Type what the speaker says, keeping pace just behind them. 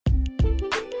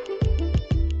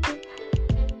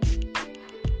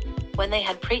When they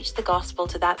had preached the gospel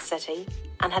to that city,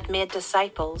 and had made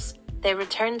disciples, they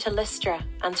returned to Lystra,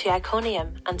 and to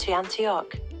Iconium, and to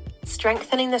Antioch,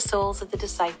 strengthening the souls of the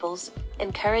disciples,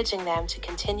 encouraging them to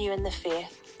continue in the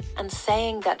faith, and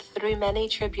saying that through many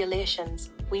tribulations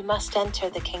we must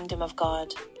enter the kingdom of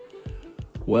God.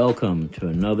 Welcome to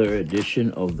another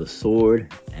edition of The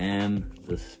Sword and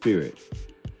the Spirit,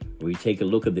 where we take a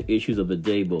look at the issues of the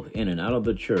day both in and out of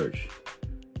the church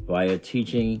via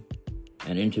teaching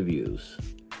and interviews.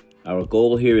 Our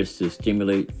goal here is to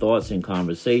stimulate thoughts and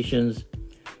conversations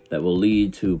that will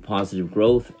lead to positive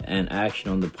growth and action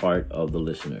on the part of the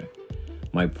listener.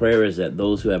 My prayer is that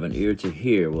those who have an ear to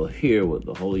hear will hear what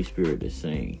the Holy Spirit is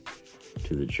saying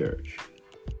to the church.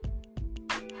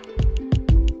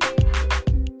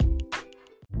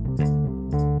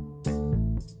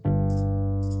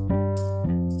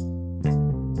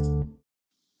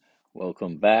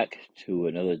 Welcome back to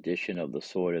another edition of The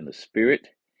Sword and the Spirit.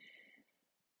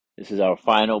 This is our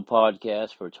final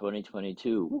podcast for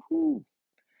 2022. Woohoo!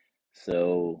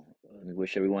 So, I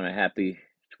wish everyone a happy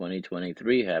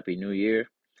 2023, happy new year.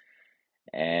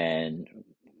 And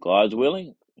God's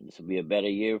willing, this will be a better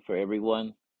year for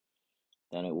everyone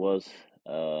than it was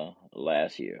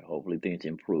last year. Hopefully things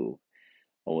improve.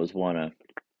 Always want to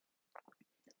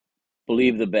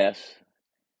believe the best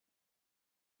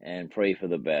and pray for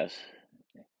the best.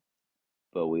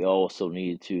 But we also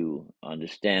need to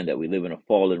understand that we live in a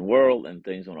fallen world and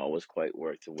things don't always quite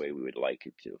work the way we would like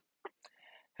it to.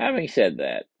 Having said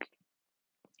that,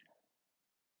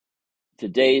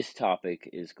 today's topic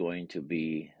is going to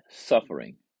be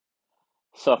suffering.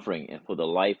 Suffering for the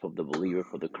life of the believer,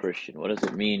 for the Christian. What does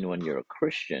it mean when you're a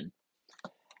Christian?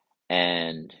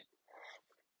 And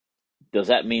does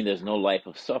that mean there's no life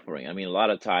of suffering? I mean, a lot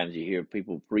of times you hear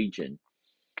people preaching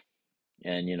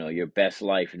and, your best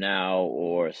life now,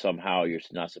 or somehow you're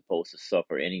not supposed to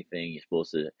suffer anything. You're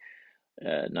supposed to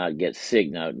not get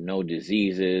sick, no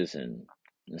diseases, and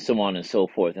so on and so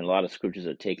forth. And a lot of scriptures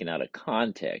are taken out of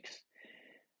context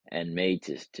and made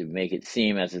to make it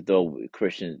seem as though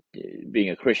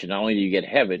being a Christian, not only do you get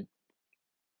heaven,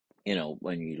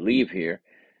 when you leave here,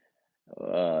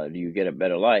 do you get a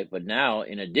better life, but now,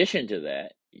 in addition to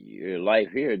that, your life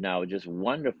here now is just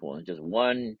wonderful, and just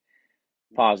one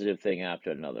positive thing after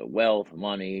another: wealth,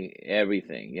 money,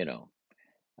 everything,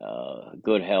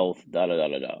 good health, da da da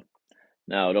da da.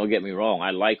 Now, don't get me wrong,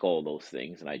 I like all those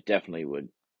things, and I definitely would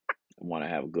want to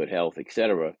have good health,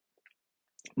 etc.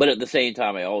 But at the same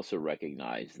time, I also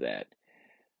recognize that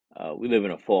we live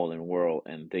in a fallen world,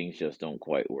 and things just don't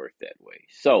quite work that way.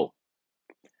 So,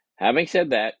 having said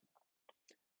that,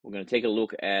 we're going to take a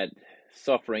look at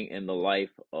suffering in the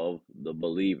life of the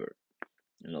believer.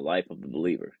 In the life of the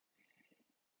believer.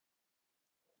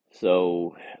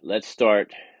 So let's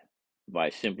start by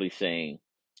simply saying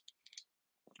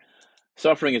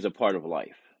suffering is a part of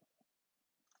life.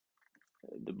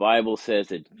 The Bible says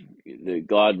that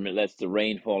God lets the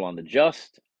rain fall on the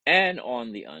just and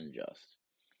on the unjust.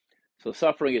 So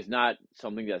suffering is not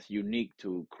something that's unique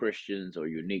to Christians or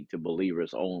unique to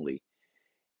believers only.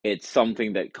 It's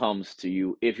something that comes to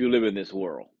you if you live in this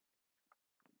world.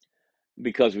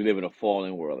 Because we live in a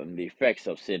fallen world, and the effects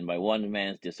of sin, by one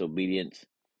man's disobedience,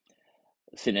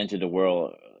 sin entered the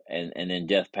world, and then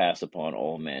death passed upon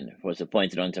all men. For it's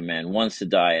appointed unto man once to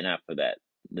die, and after that,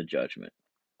 the judgment.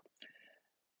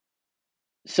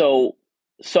 So,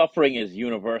 suffering is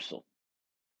universal.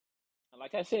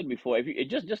 Like I said before, if you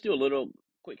just do a little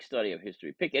quick study of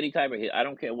history, pick any type of history. I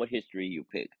don't care what history you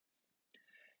pick.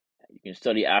 You can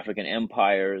study African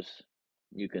empires.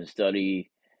 You can study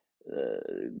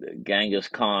Genghis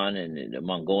Khan and the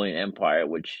Mongolian Empire,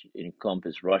 which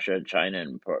encompassed Russia, China,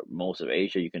 and most of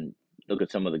Asia. You can look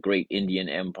at some of the great Indian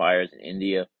empires in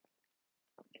India.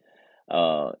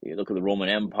 You look at the Roman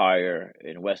Empire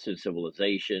in Western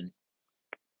civilization,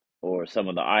 or some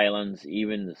of the islands,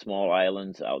 even the small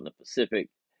islands out in the Pacific.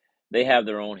 They have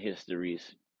their own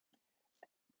histories.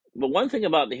 But one thing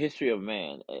about the history of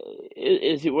man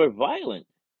is we're violent.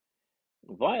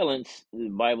 Violence, the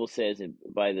Bible says, it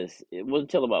wasn't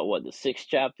until about the 6th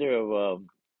chapter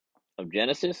of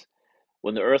Genesis,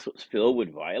 when the earth was filled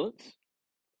with violence,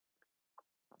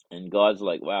 and God's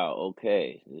like, wow,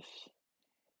 okay, this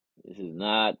is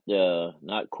not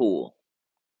cool.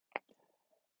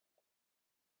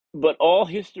 But all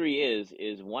history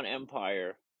is one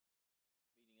empire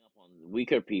beating up on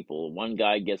weaker people. One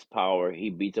guy gets power,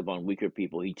 he beats up on weaker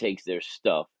people, he takes their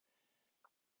stuff,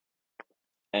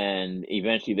 and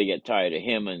eventually they get tired of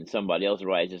him, and somebody else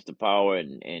rises to power,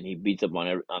 and he beats up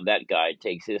on that guy,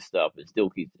 takes his stuff, and still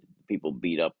keeps people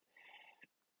beat up.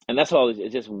 And that's all.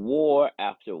 It's just war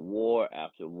after war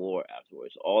after war after war.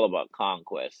 It's all about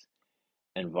conquest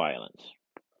and violence.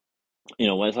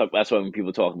 That's why when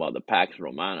people talk about the Pax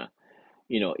Romana,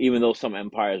 even though some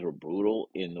empires were brutal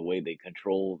in the way they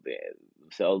controlled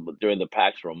themselves, but during the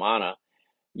Pax Romana,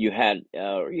 you had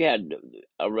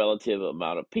a relative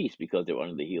amount of peace because they were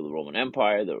under the heel of the Roman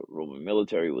Empire. The Roman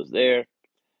military was there.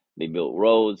 They built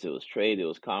roads. There was trade. There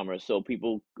was commerce. So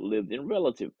people lived in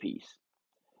relative peace,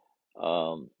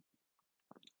 um,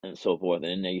 and so forth.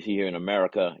 And then you see here in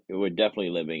America, we're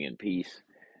definitely living in peace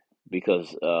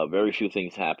because very few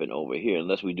things happen over here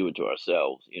unless we do it to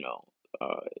ourselves.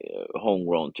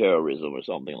 Homegrown terrorism or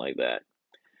something like that.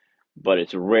 But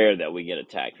it's rare that we get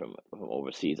attacked from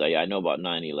overseas. I know about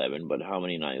 9/11, but how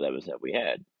many 9/11s have we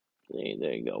had?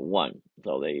 There you go, one.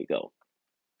 So there you go.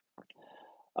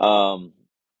 Um,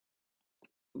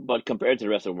 but compared to the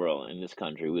rest of the world, in this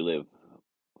country, we live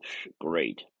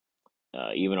great.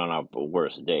 Even on our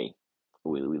worst day,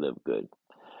 we live good.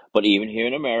 But even here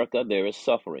in America, there is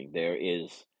suffering. There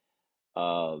is,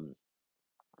 um,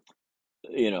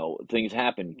 things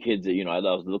happen. Kids, I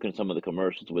was looking at some of the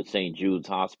commercials with St. Jude's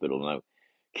Hospital, and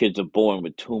kids are born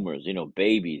with tumors,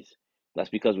 babies. That's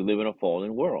because we live in a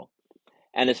fallen world.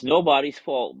 And it's nobody's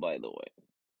fault, by the way.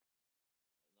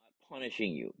 I'm not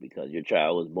punishing you because your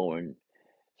child was born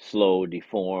slow,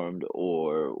 deformed,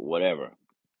 or whatever.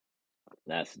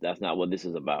 That's not what this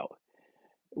is about.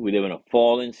 We live in a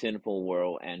fallen, sinful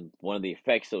world, and one of the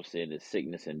effects of sin is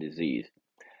sickness and disease.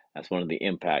 That's one of the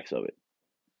impacts of it.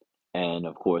 And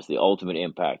of course, the ultimate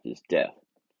impact is death.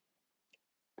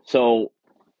 So,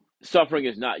 suffering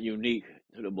is not unique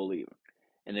to the believer.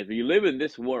 And if you live in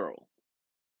this world,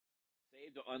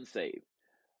 saved or unsaved,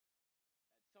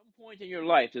 at some point in your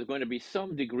life, there's going to be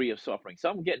some degree of suffering.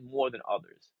 Some get more than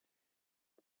others.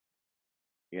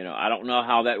 I don't know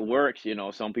how that works.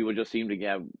 Some people just seem to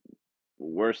have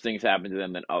worse things happen to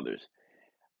them than others.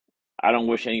 I don't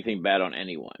wish anything bad on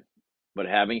anyone. But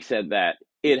having said that,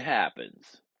 it happens.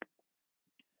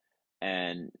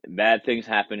 And bad things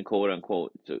happen, quote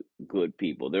unquote, to good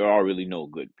people. There are really no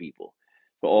good people.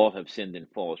 For all have sinned and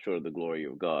fall short of the glory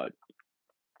of God.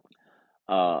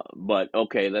 But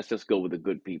okay, let's just go with the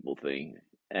good people thing.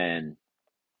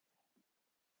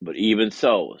 But even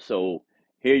so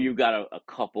here you've got a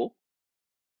couple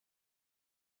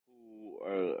who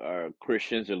are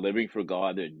Christians, are living for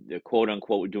God, they're quote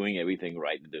unquote doing everything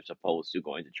right that they're supposed to,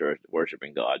 going to church,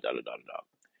 worshiping God, da da da da da.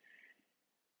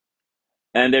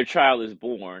 And their child is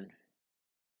born,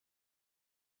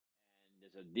 and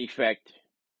there's a defect,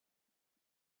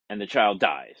 and the child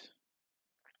dies.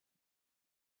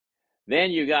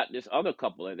 Then you got this other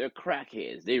couple, and they're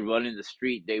crackheads. They run in the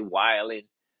street, they wilding,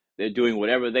 they're doing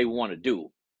whatever they want to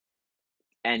do,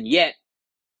 and yet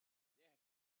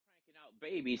cranking out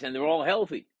babies, and they're all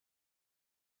healthy.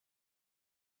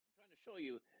 I'm trying to show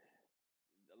you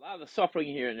a lot of the suffering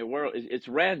here in the world it's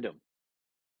random.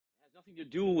 It has nothing to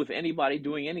do with anybody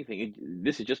doing anything.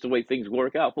 This is just the way things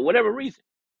work out for whatever reason.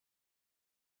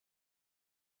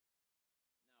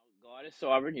 Now, God is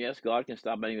sovereign. Yes, God can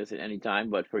stop any of this at any time,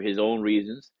 but for His own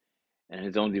reasons and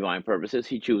His own divine purposes,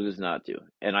 He chooses not to,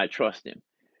 and I trust Him.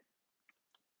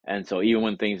 And so, even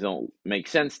when things don't make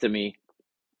sense to me,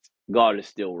 God is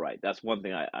still right. That's one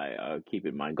thing I keep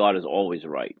in mind. God is always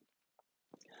right,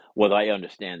 whether I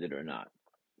understand it or not,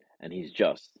 and He's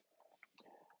just.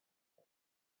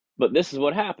 But this is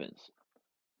what happens.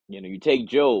 You take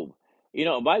Job.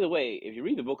 By the way, if you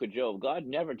read the book of Job, God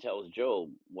never tells Job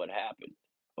what happened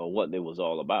or what it was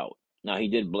all about. Now, He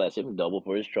did bless him double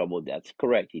for his trouble. That's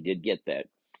correct. He did get that.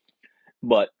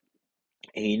 But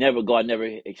God never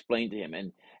explained to him.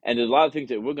 And there's a lot of things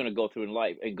that we're going to go through in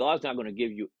life, and God's not going to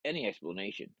give you any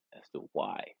explanation as to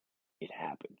why it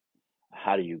happened.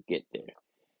 How do you get there?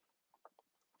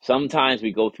 Sometimes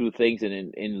we go through things,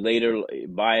 and in later,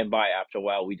 by and by, after a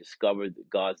while, we discover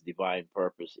God's divine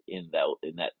purpose in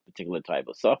that particular type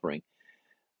of suffering.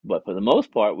 But for the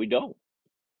most part, we don't.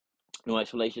 No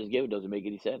explanation is given. It doesn't make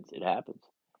any sense. It happens.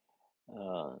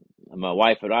 Uh, my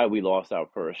wife and I, we lost our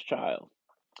first child.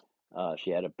 She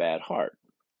had a bad heart,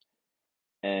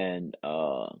 and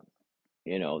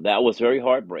that was very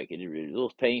heartbreaking. It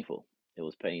was painful. It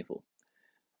was painful.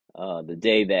 The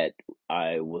day that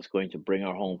I was going to bring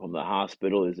her home from the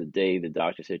hospital is the day the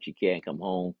doctor said she can't come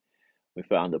home. We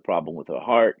found a problem with her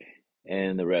heart,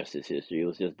 and the rest is history. It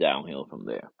was just downhill from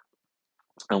there,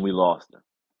 and we lost her.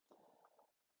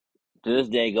 To this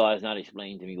day, God has not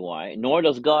explained to me why, nor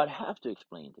does God have to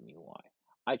explain to me why.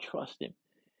 I trust Him,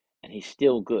 and He's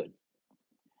still good.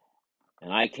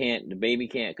 And the baby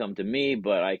can't come to me,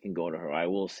 but I can go to her. I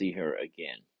will see her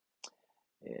again.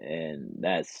 and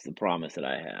that's the promise that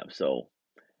I have. So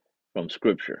from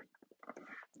Scripture.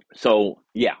 So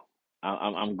yeah,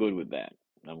 I'm good with that.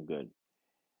 I'm good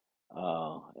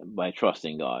by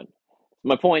trusting God.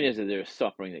 My point is that there's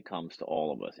suffering that comes to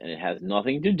all of us, and it has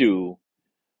nothing to do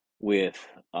with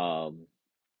um,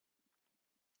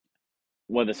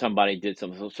 whether somebody did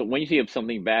something. So when you see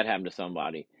something bad happen to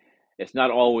somebody, it's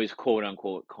not always quote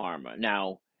unquote karma.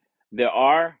 Now, there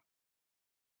are,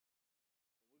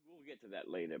 we'll get to that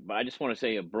later, but I just want to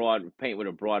say paint with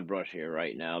a broad brush here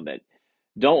right now that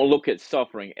don't look at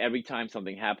suffering every time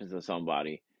something happens to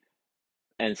somebody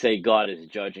and say God is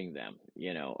judging them,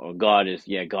 or God is,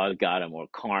 yeah, God got them, or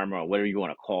karma, or whatever you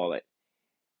want to call it.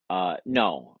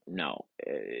 No, no.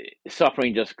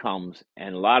 Suffering just comes,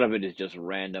 and a lot of it is just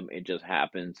random. It just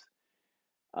happens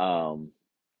um,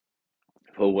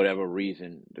 for whatever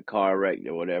reason, the car wreck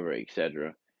or whatever,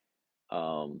 etc.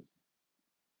 Um,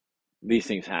 these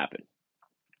things happen.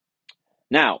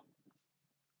 Now,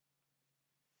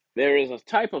 there is a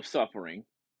type of suffering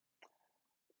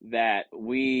that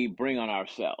we bring on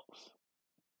ourselves.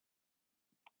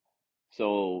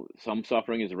 So some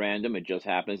suffering is random; it just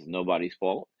happens. It's nobody's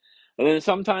fault. But then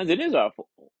sometimes it is our fault.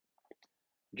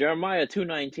 Jeremiah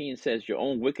 2:19 says, "Your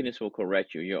own wickedness will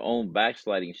correct you; your own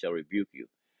backsliding shall rebuke you.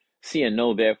 See and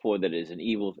know therefore that it is an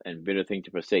evil and bitter thing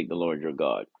to forsake the Lord your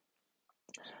God."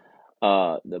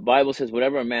 The Bible says,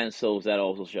 "Whatever a man sows, that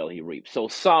also shall he reap." So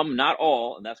some, not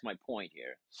all, and that's my point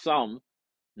here. Some,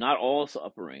 not all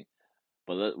suffering,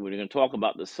 but we're going to talk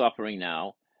about the suffering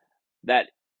now that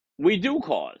we do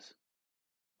cause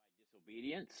by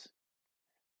disobedience,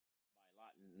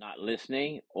 by not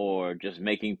listening, or just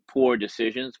making poor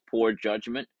decisions, poor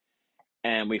judgment,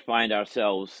 and we find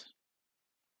ourselves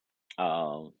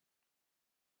um,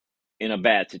 in a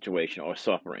bad situation or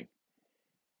suffering.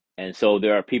 And so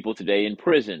there are people today in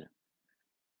prison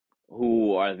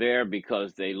who are there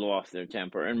because they lost their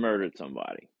temper and murdered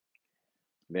somebody.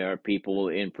 There are people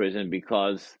in prison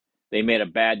because they made a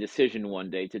bad decision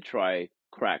one day to try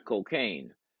crack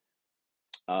cocaine.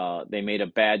 They made a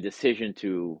bad decision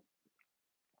to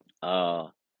uh,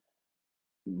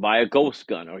 buy a ghost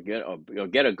gun or get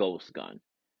a ghost gun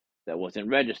that wasn't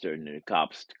registered, and the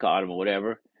cops caught them or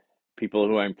whatever. People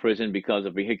who are in prison because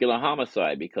of vehicular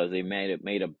homicide because they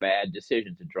made a bad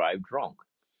decision to drive drunk.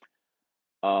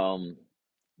 Um,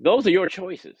 those are your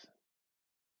choices.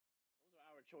 Those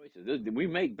are our choices. We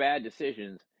make bad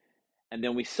decisions, and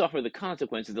then we suffer the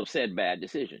consequences of said bad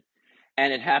decision.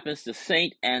 And it happens to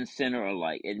saint and sinner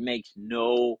alike. It makes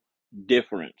no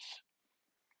difference.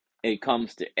 It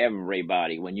comes to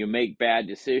everybody. When you make bad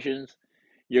decisions,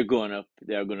 there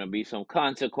are gonna be some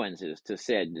consequences to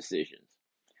said decisions.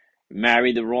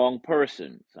 Marry the wrong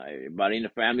person. So everybody in the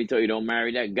family tell you don't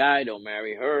marry that guy, don't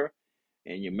marry her,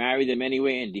 and you marry them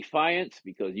anyway in defiance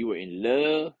because you were in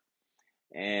love.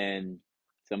 And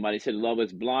somebody said love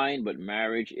is blind, but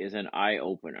marriage is an eye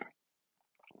opener.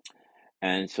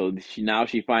 And so now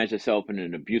she finds herself in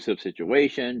an abusive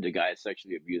situation. The guy is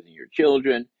sexually abusing your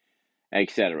children,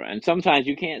 etc. And sometimes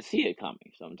you can't see it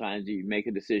coming. Sometimes you make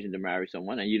a decision to marry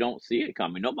someone and you don't see it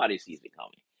coming. Nobody sees it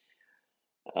coming.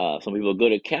 Some people are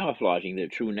good at camouflaging their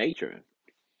true nature.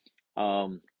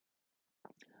 Um,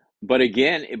 but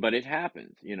it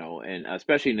happens, and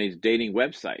especially in these dating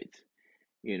websites.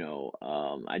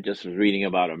 I just was reading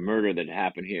about a murder that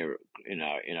happened here in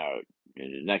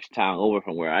the next town over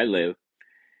from where I live.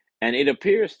 And it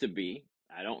appears to be,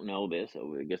 I don't know this,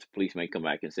 so I guess the police may come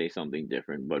back and say something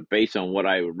different, but based on what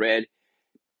I read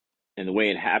and the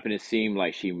way it happened, it seemed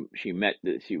like she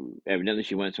evidently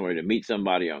she went somewhere to meet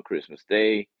somebody on Christmas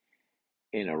Day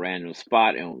in a random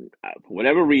spot, and for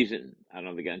whatever reason, I don't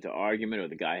know if they got into an argument or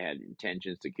the guy had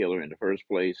intentions to kill her in the first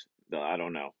place. I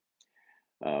don't know,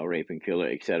 rape and kill her,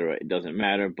 etc. It doesn't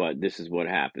matter, but this is what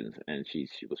happens, and she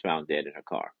was found dead in her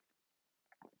car.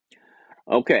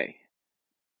 Okay,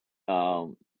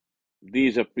 um,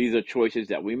 these are choices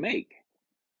that we make.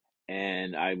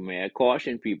 And I may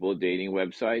caution people dating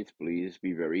websites, please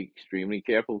be very extremely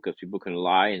careful because people can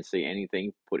lie and say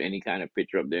anything, put any kind of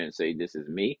picture up there and say, this is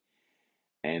me.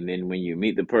 And then when you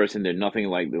meet the person, they're nothing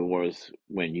like the was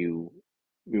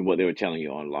what they were telling you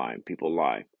online. People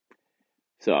lie.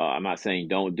 So I'm not saying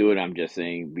don't do it. I'm just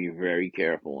saying be very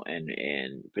careful and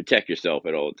protect yourself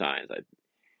at all times.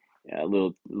 A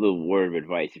little word of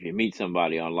advice: if you meet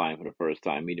somebody online for the first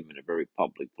time, meet them in a very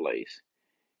public place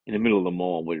in the middle of the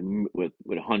mall with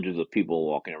hundreds of people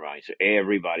walking around, so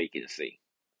everybody can see,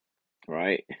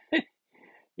 right?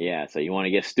 Yeah. So you want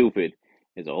to get stupid?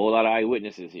 There's a whole lot of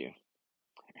eyewitnesses here.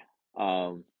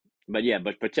 Um, but yeah,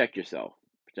 but protect yourself.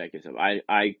 Protect yourself.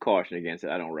 I caution against it.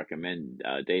 I don't recommend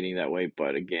dating that way.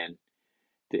 But again,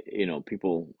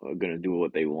 people are going to do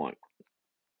what they want,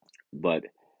 but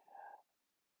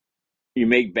you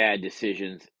make bad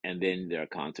decisions and then there are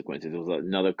consequences. There was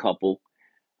another couple,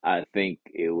 I think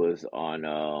it was on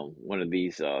one of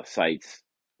these sites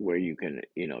where you can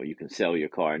sell your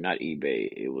car, not eBay.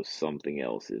 It was something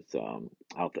else.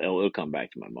 It'll come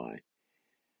back to my mind.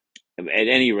 At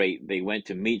any rate, they went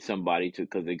to meet somebody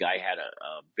because the guy had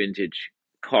a vintage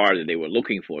car that they were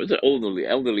looking for. It was an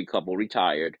elderly couple,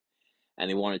 retired, and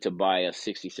they wanted to buy a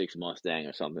 '66 Mustang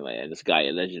or something like that. This guy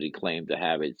allegedly claimed to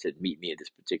have it. Said, "Meet me at this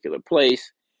particular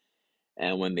place."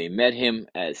 And when they met him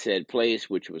at said place,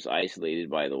 which was isolated,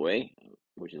 by the way,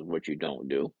 which is what you don't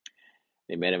do,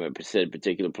 they met him at said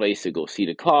particular place to go see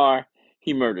the car.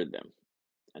 He murdered them.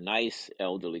 A nice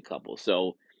elderly couple.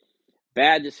 So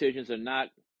bad decisions are not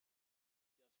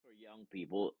for young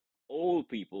people. Old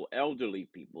people, elderly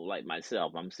people like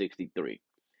myself, I'm 63.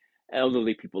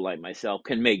 Elderly people like myself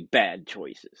can make bad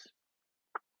choices.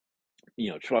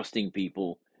 Trusting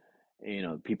people,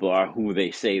 people are who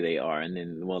they say they are, and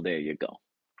then, well, there you go.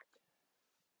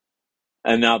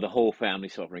 And now the whole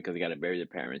family's suffering because they got to bury their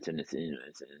parents, and it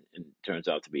turns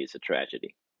out to be it's a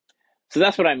tragedy. So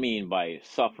that's what I mean by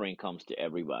suffering comes to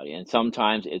everybody, and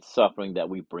sometimes it's suffering that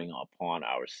we bring upon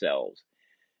ourselves,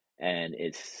 and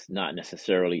it's not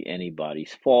necessarily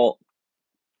anybody's fault.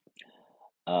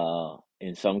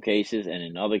 In some cases, and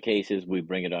in other cases, we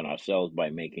bring it on ourselves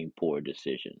by making poor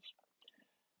decisions.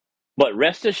 But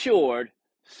rest assured,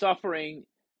 suffering is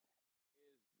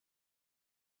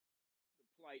the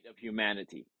plight of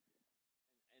humanity.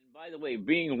 And by the way,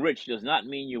 being rich does not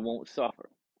mean you won't suffer.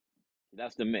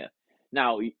 That's the myth.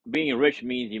 Now, being rich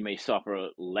means you may suffer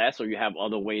less, or you have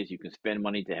other ways you can spend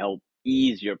money to help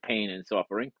ease your pain and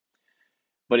suffering.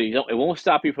 But it won't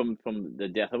stop you from the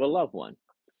death of a loved one.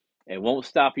 It won't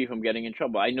stop you from getting in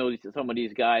trouble. I know some of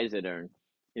these guys that are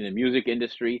in the music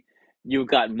industry. You've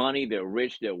got money, they're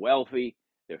rich, they're wealthy,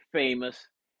 they're famous,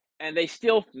 and they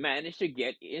still manage to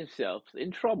get themselves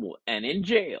in trouble and in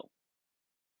jail.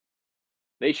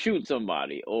 They shoot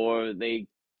somebody, or they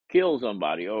kill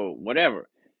somebody, or whatever,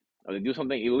 or they do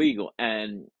something illegal,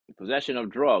 and possession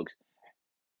of drugs.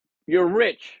 You're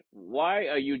rich. Why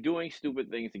are you doing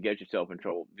stupid things to get yourself in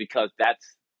trouble? Because that's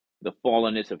the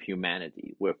fallenness of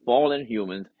humanity. We're fallen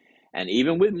humans, and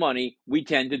even with money, we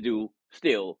tend to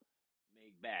still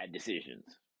make bad decisions.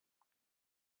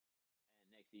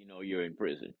 And next thing you know, you're in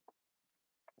prison,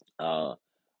 uh,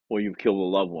 or you kill a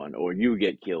loved one, or you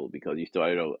get killed because you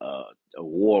started a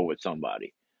war with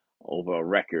somebody over a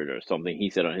record or something.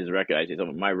 He said on his record, I said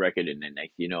something on my record, and then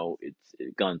next,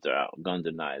 guns are out, guns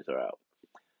and knives are out.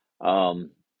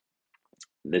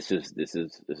 This is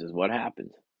what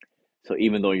happens. So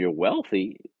even though you're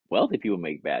wealthy, wealthy people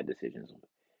make bad decisions.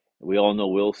 We all know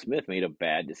Will Smith made a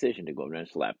bad decision to go over there and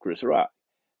slap Chris Rock.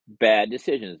 Bad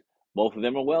decisions. Both of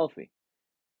them are wealthy.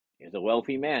 He's a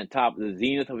wealthy man, top the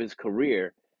zenith of his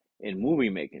career in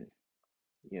movie making.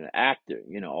 Actor.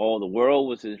 All the world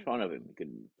was in front of him. He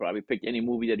could probably pick any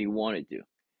movie that he wanted to.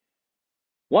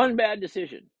 One bad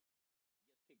decision,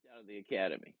 kicked out of the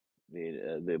academy,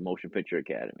 the Motion Picture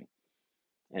Academy,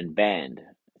 and banned,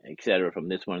 etc., from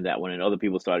this one and that one, and other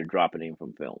people started dropping him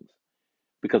from films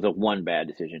because of one bad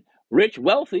decision. Rich,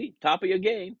 wealthy, top of your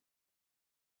game,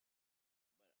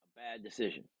 a bad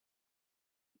decision.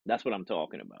 That's what I'm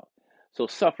talking about. So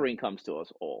suffering comes to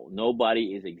us all.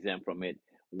 Nobody is exempt from it.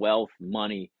 Wealth,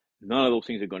 money, none of those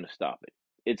things are going to stop it.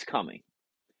 It's coming.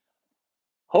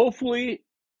 Hopefully, we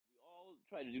all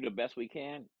try to do the best we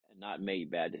can and not make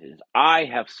bad decisions. I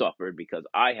have suffered because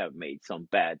I have made some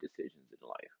bad decisions in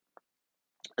life,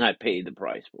 and I paid the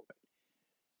price for it.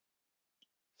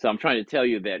 So I'm trying to tell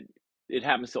you that it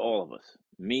happens to all of us.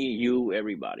 Me, you,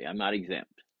 everybody. I'm not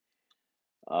exempt.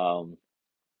 Um,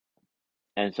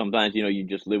 and sometimes, you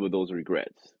just live with those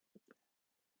regrets.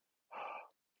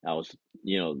 I was,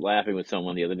 laughing with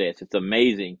someone the other day. It's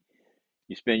amazing.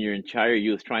 You spend your entire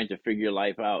youth trying to figure your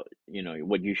life out,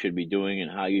 what you should be doing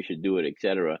and how you should do it,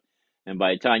 etc. And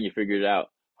by the time you figure it out,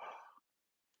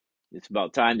 it's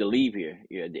about time to leave here.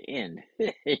 You're at the end.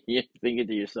 You're thinking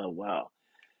to yourself, wow.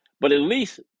 But at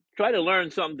least try to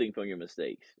learn something from your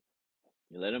mistakes.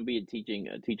 Let them be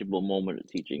a teachable moment, a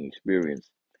teaching experience,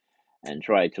 and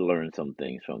try to learn some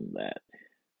things from that.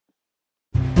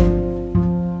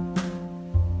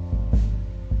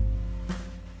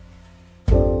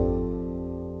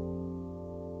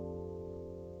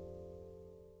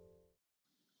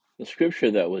 The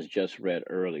scripture that was just read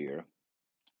earlier,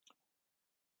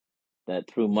 that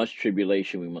through much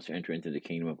tribulation we must enter into the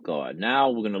kingdom of God.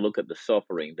 Now we're going to look at the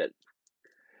suffering that,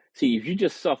 see, if you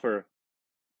just suffer,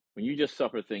 when you just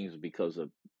suffer things because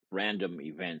of random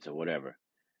events or whatever,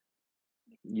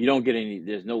 You don't get any.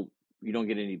 You don't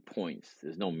get any points.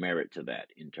 There's no merit to that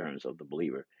in terms of the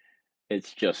believer.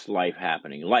 It's just life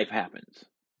happening. Life happens.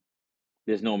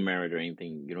 There's no merit or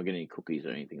anything. You don't get any cookies or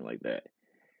anything like that.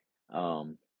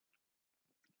 Um,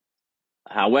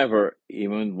 However,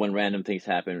 even when random things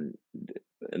happen,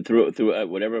 and through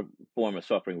whatever form of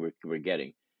suffering we're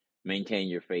getting, maintain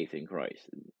your faith in Christ.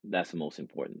 That's the most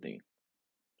important thing.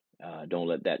 Don't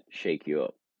let that shake you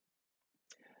up.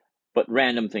 But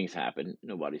random things happen.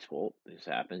 Nobody's fault. This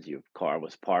happens. Your car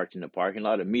was parked in the parking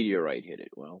lot. A meteorite hit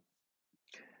it. Well,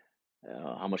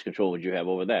 how much control would you have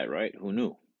over that, right? Who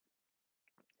knew?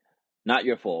 Not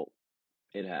your fault.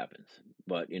 It happens.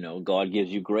 But, God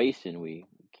gives you grace and we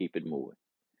keep it moving.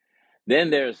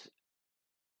 Then there's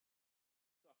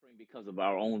suffering because of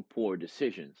our own poor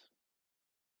decisions.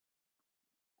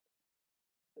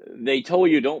 They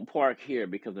told you don't park here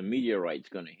because a meteorite's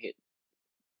going to hit.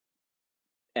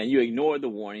 And you ignored the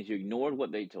warnings, you ignored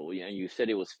what they told you, and you said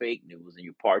it was fake news, and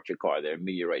you parked your car there, a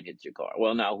meteorite hits your car.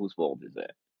 Well, now whose fault is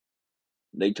that?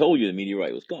 They told you the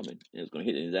meteorite was coming, and it was going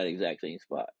to hit in that exact same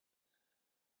spot.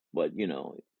 But,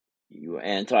 you were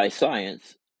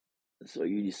anti-science, so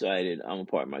you decided, I'm going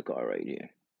to park my car right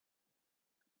here.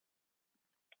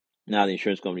 Now the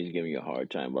insurance company is giving you a hard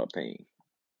time about paying,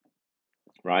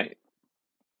 right?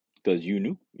 Because you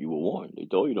knew, you were warned. They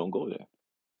told you don't go there.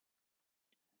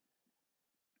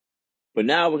 But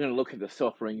now we're going to look at the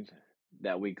sufferings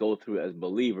that we go through as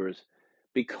believers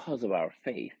because of our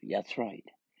faith. That's right.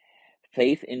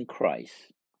 Faith in Christ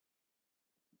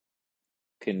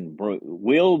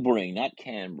will bring, not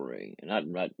can bring,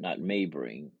 not may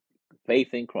bring.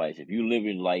 Faith in Christ. If you live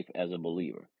your life as a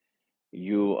believer,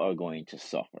 you are going to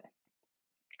suffer.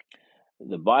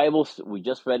 The Bible, we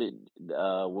just read it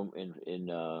in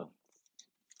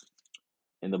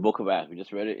the book of Acts. We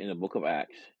just read it in the book of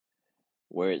Acts,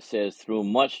 where it says, through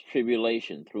much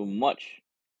tribulation,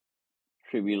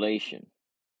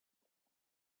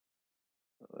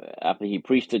 after he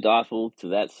preached the gospel to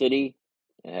that city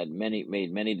and had made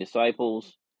many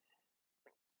disciples,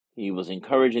 he was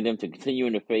encouraging them to continue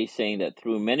in the faith, saying that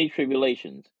through many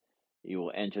tribulations you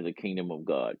will enter the kingdom of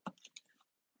God.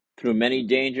 Through many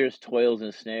dangers, toils,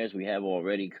 and snares we have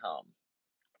already come.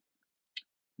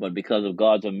 But because of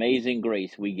God's amazing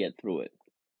grace, we get through it.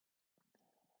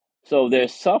 So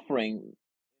there's suffering in the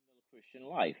Christian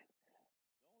life.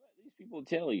 Don't let these people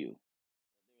tell you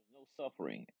there's no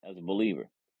suffering as a believer.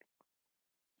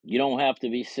 You don't have to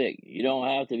be sick. You don't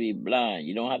have to be blind.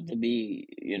 You don't have to be,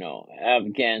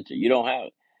 have cancer. You don't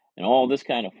have, and all this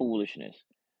kind of foolishness.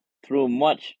 Through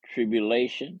much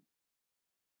tribulation,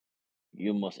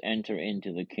 you must enter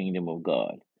into the kingdom of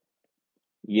God.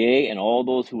 Yea, and all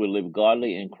those who will live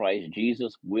godly in Christ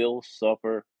Jesus will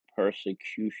suffer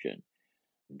persecution.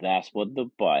 That's what the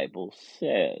Bible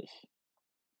says.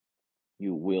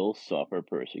 You will suffer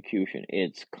persecution.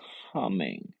 It's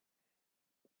coming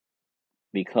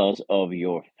because of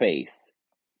your faith.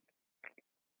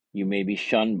 You may be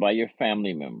shunned by your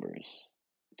family members,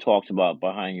 talked about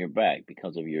behind your back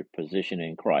because of your position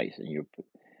in Christ, and you're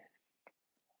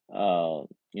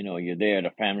there at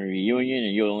a family reunion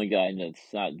and you're the only guy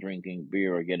that's not drinking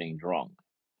beer or getting drunk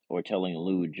or telling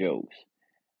lewd jokes.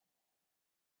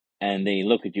 And they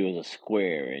look at you as a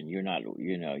square, and you're not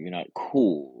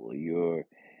cool. You're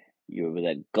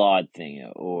that God thing,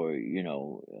 or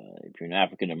if you're an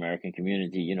African American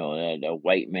community, the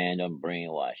white man done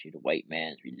brainwash you. The white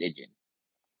man's religion.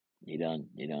 He done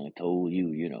told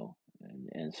you,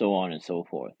 and so on and so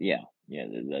forth. Yeah,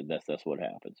 that's what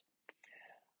happens.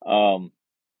 And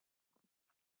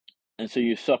so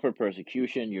you suffer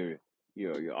persecution. You're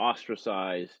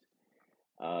ostracized.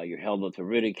 You're held up to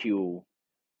ridicule.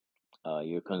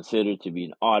 You're considered to be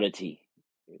an oddity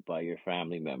by your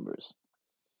family members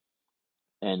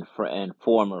and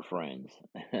former friends,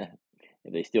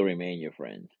 if they still remain your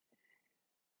friends.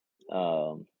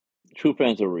 True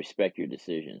friends will respect your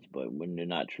decisions, but when they're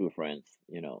not true friends,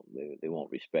 they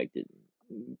won't respect it.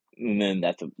 And then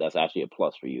that's actually a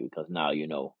plus for you, because now you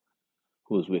know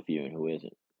who's with you and who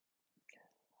isn't.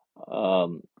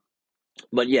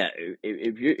 But yeah,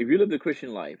 if you live the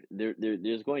Christian life,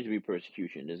 there's going to be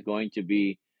persecution. There's going to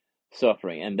be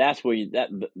suffering, and that's where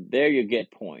there you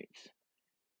get points.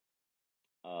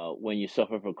 When you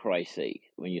suffer for Christ's sake,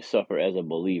 when you suffer as a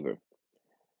believer,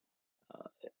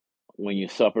 when you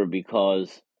suffer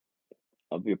because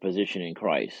of your position in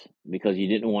Christ, because you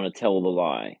didn't want to tell the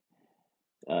lie,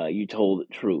 you told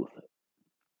the truth.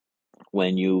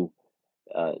 When you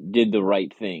did the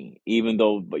right thing, even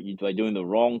though, by doing the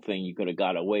wrong thing, you could have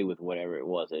got away with whatever it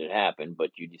was that had happened,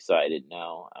 but you decided,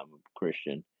 no, I'm a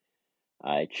Christian.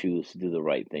 I choose to do the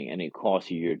right thing, and it costs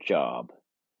you your job.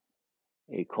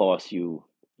 It costs you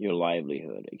your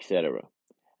livelihood, etc.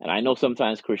 And I know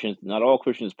sometimes Christians, not all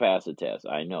Christians pass the test.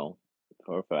 I know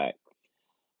for a fact.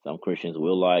 Some Christians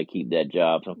will lie, keep that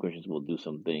job. Some Christians will do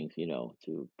some things,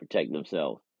 to protect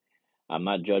themselves. I'm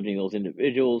not judging those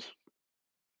individuals.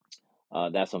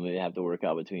 That's something they have to work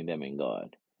out between them and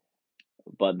God.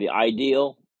 But the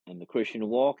ideal in the Christian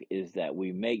walk is that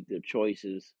we make the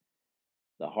choices,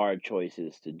 the hard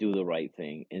choices to do the right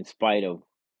thing in spite of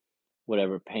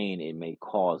whatever pain it may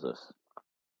cause us.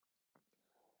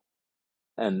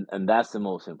 And that's the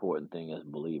most important thing as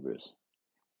believers,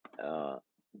 uh,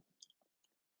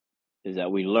 is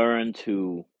that we learn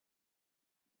to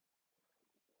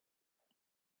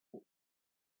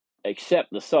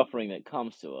accept the suffering that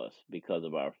comes to us because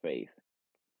of our faith.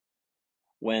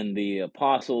 When the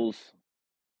apostles,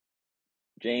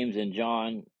 James and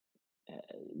John,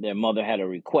 their mother had a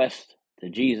request to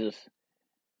Jesus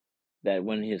that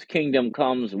when his kingdom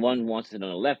comes, one wants it on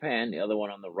the left hand, the other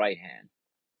one on the right hand.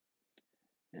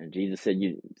 And Jesus said,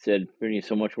 "You said pretty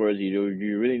so much words. Do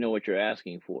you really know what you're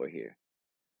asking for here?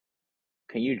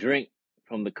 Can you drink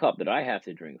from the cup that I have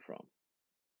to drink from?"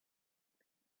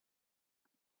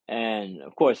 And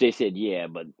of course they said, "Yeah,"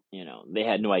 but they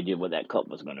had no idea what that cup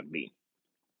was going to be.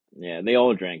 Yeah, they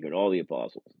all drank it. All the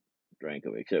apostles drank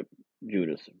it, except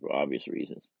Judas for obvious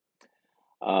reasons.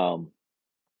 Um,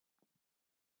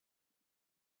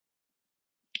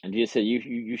 and Jesus said,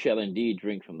 "You shall indeed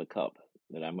drink from the cup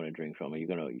that I'm going to drink from, and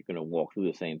you're gonna walk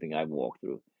through the same thing I've walked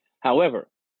through. However,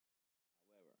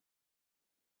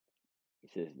 he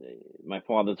says, my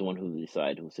Father's the one who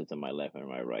decides who sits on my left and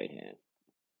my right hand."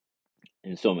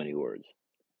 In so many words.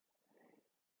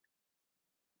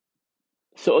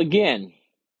 So again,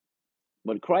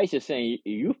 what Christ is saying,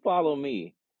 you follow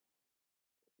me,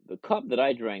 the cup that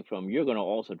I drank from, you're going to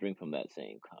also drink from that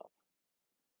same cup.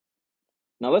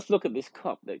 Now let's look at this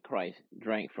cup that Christ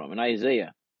drank from in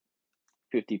Isaiah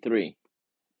 53.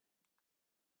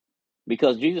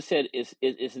 Because Jesus said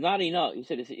it's not enough. He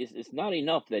said it's not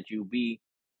enough that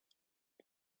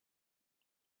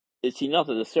it's enough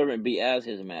that the servant be as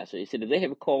his master. He said, if they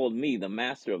have called me the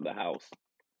master of the house,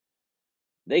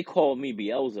 they called me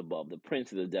Beelzebub, the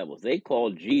prince of the devils. They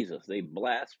called Jesus, they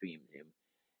blasphemed him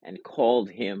and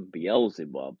called him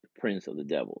Beelzebub, the prince of the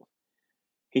devils.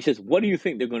 He says, what do you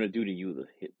think they're going to do to you,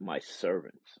 my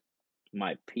servants,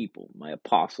 my people, my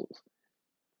apostles,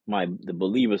 the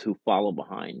believers who follow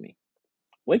behind me?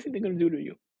 What do you think they're going to do to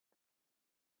you?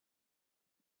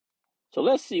 So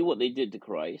let's see what they did to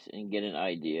Christ and get an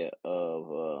idea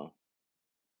of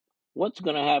what's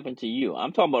going to happen to you.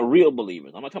 I'm talking about real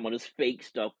believers. I'm not talking about this fake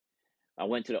stuff. I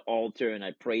went to the altar and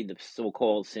I prayed the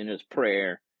so-called sinner's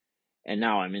prayer, and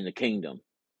now I'm in the kingdom.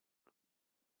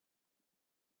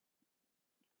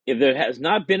 If there has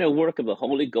not been a work of the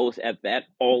Holy Ghost at that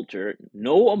altar,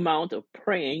 no amount of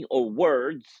praying or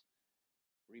words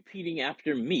repeating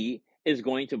after me is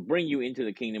going to bring you into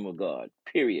the kingdom of God.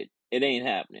 Period. It ain't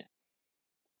happening.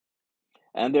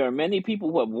 And there are many people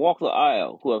who have walked the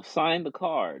aisle, who have signed the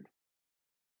card,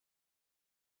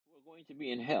 who are going to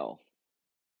be in hell.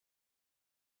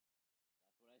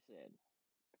 That's what I said.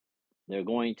 They're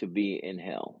going to be in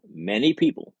hell. Many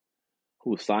people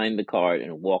who signed the card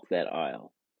and walked that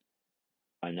aisle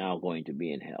are now going to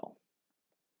be in hell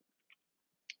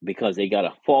because they got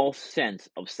a false sense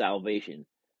of salvation,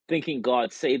 thinking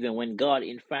God saved them when God,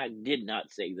 in fact, did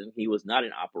not save them. He was not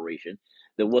in operation.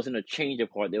 There wasn't a change of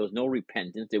heart. There was no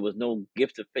repentance. There was no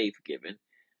gift of faith given.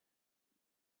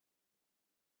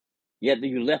 Yet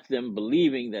you left them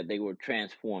believing that they were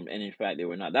transformed, and in fact, they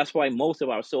were not. That's why most of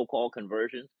our so-called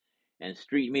conversions and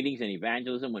street meetings and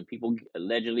evangelism, when people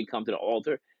allegedly come to the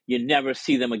altar, you never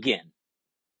see them again.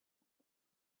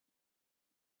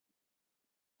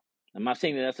 I'm not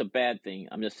saying that that's a bad thing.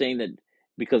 I'm just saying that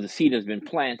because the seed has been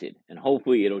planted, and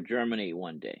hopefully it'll germinate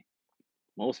one day.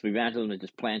 Most evangelism is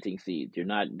just planting seeds. You're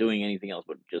not doing anything else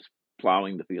but just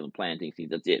plowing the field and planting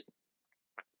seeds. That's it.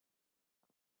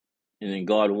 And then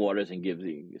God waters and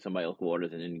somebody else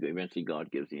waters, and then eventually God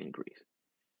gives the increase.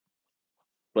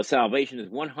 But salvation is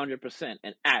 100%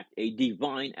 an act, a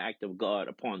divine act of God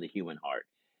upon the human heart.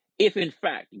 If in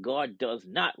fact God does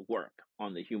not work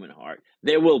on the human heart,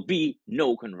 there will be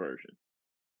no conversion.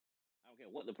 I don't care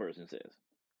what the person says.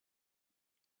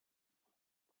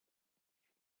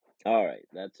 All right,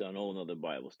 that's an whole other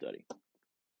Bible study.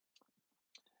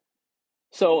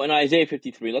 So in Isaiah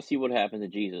 53, let's see what happened to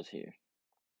Jesus here.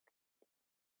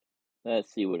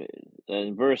 Let's see what it is.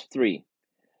 In verse 3,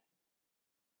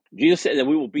 Jesus said that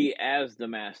we will be as the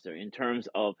master in terms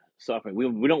of suffering.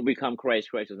 We don't become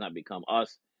Christ. Christ does not become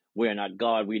us. We are not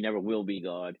God. We never will be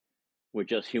God. We're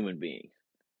just human beings.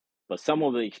 But some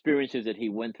of the experiences that he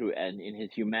went through and in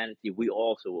his humanity, we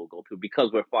also will go through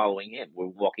because we're following him. We're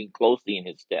walking closely in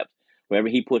his steps. Wherever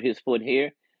he put his foot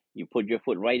here, you put your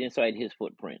foot right inside his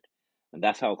footprint. And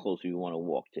that's how close we want to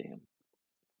walk to him.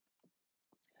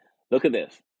 Look at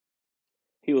this.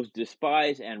 He was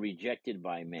despised and rejected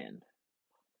by men.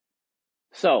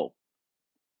 So,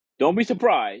 don't be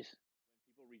surprised when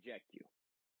people reject you.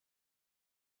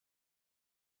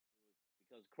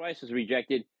 Because Christ is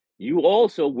rejected, you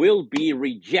also will be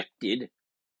rejected by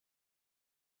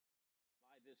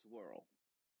this world.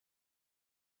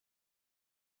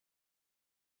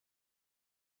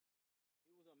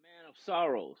 He was a man of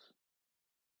sorrows.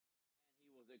 He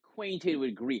was acquainted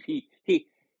with grief.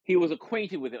 He was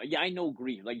acquainted with it. Yeah, I know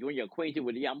grief. Like when you're acquainted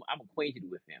with it, yeah, I'm acquainted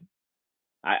with him.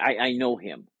 I know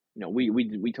him. You know,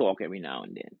 we talk every now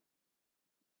and then.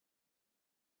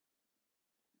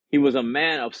 He was a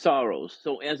man of sorrows.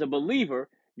 So as a believer,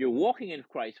 you're walking in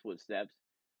Christ's footsteps.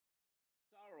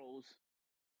 Sorrows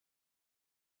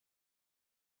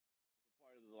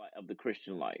are part of of the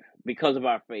Christian life. Because of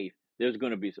our faith, there's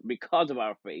going to be because of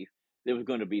our faith, there's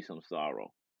going to be some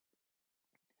sorrow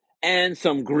and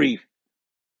some grief.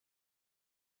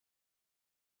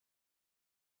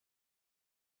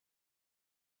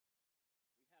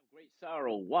 We have great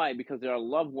sorrow. Why? Because there are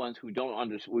loved ones who don't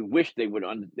understand. We wish they would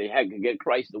they had to get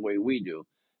Christ the way we do,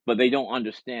 but they don't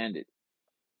understand it,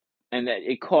 and that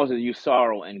it causes you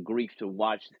sorrow and grief to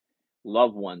watch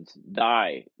loved ones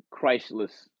die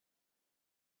Christless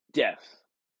deaths,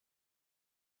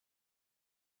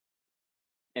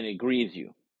 and it grieves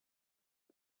you.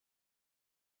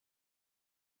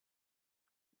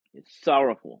 It's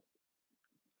sorrowful.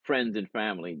 Friends and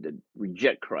family that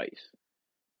reject Christ.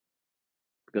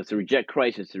 Because to reject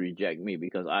Christ is to reject me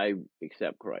because I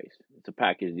accept Christ. It's a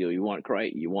package deal. You want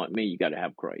Christ, you want me, you got to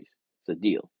have Christ. It's a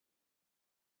deal.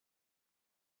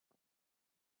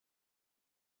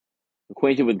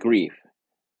 Acquainted with grief,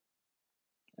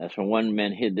 as from one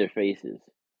men hid their faces.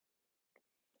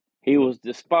 He was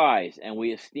despised, and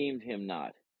we esteemed him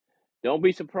not. Don't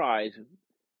be surprised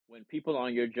when people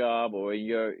on your job or in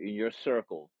your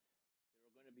circle,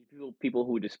 there are going to be people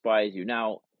who despise you.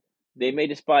 Now, they may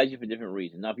despise you for different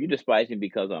reasons. Now, if you despise me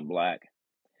because I'm black,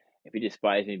 if you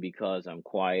despise me because I'm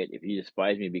quiet, if you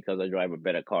despise me because I drive a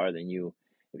better car than you,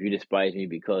 if you despise me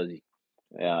because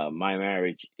my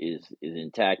marriage is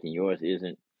intact and yours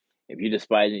isn't, if you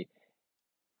despise me,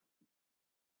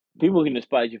 people can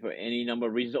despise you for any number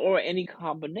of reasons or any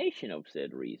combination of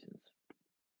said reasons.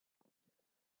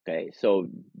 Okay, so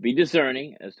be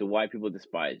discerning as to why people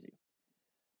despise you.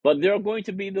 But there are going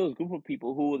to be those group of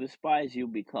people who will despise you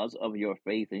because of your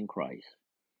faith in Christ.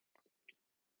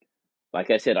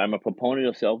 Like I said, I'm a proponent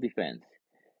of self-defense.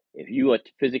 If you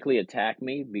physically attack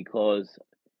me because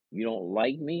you don't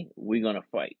like me, we're going to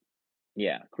fight.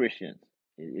 Yeah, Christians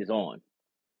is on.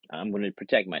 I'm going to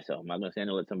protect myself. I'm not going to stand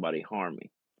and let somebody harm me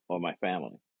or my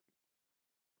family.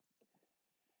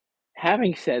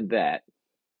 Having said that,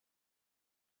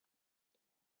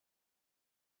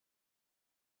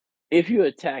 if you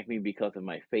attack me because of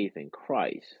my faith in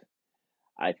Christ,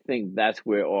 I think that's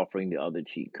where offering the other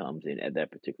cheek comes in at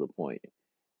that particular point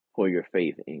for your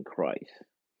faith in Christ.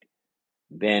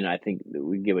 Then I think that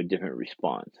we give a different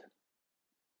response.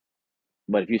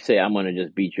 But if you say I'm going to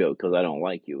just beat you up because I don't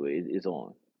like you, it's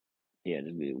on. Yeah,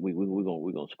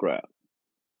 we're gonna scrap.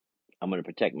 I'm going to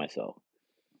protect myself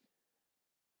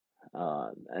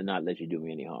and not let you do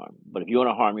me any harm. But if you want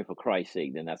to harm me for Christ's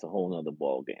sake, then that's a whole other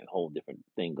ball game, a whole different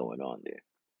thing going on there.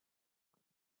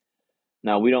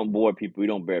 Now we don't bore people, we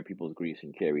don't bear people's griefs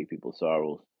and carry people's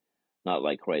sorrows. Not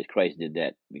like Christ. Christ did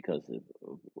that because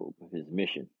of his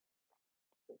mission.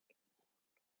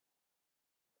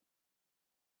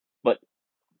 But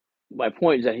my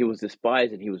point is that he was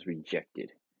despised and he was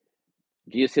rejected.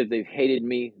 Jesus said, they've hated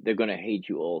me, they're going to hate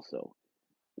you also.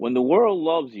 When the world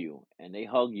loves you and they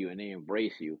hug you and they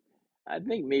embrace you, I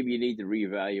think maybe you need to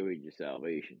reevaluate your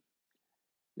salvation.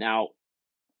 Now,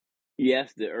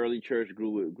 yes, the early church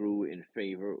grew in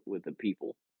favor with the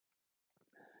people.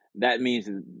 That means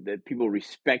that people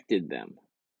respected them,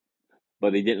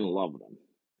 but they didn't love them.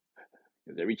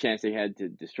 Because every chance they had to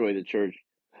destroy the church,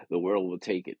 the world will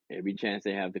take it. Every chance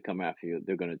they have to come after you,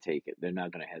 they're going to take it. They're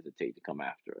not going to hesitate to come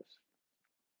after us.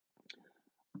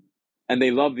 And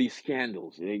they love these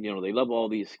scandals. They love all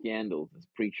these scandals. This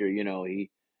preacher, you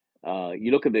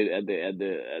look at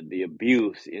the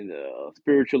abuse in the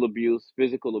spiritual abuse,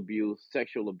 physical abuse,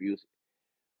 sexual abuse.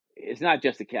 It's not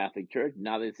just the Catholic Church.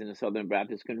 Now that it's in the Southern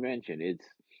Baptist Convention,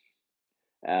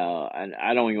 and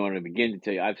I don't even want to begin to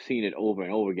tell you. I've seen it over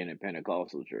and over again in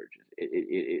Pentecostal churches.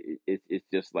 It's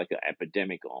just like an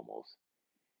epidemic almost.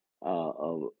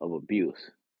 of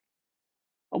abuse.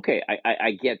 Okay,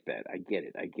 I get that. I get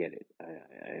it. I get it.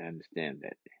 I understand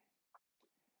that.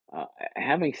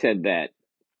 Having said that,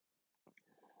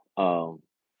 um,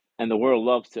 and the world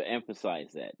loves to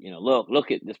emphasize that.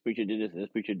 Look at this preacher did this, and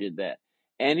this preacher did that.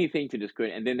 Anything to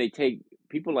discredit, and then they take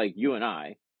people like you and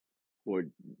I who are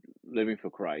living for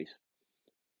Christ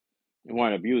and who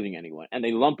aren't abusing anyone, and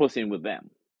they lump us in with them.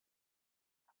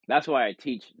 That's why I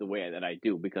teach the way that I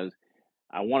do, because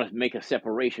I want to make a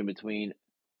separation between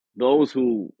those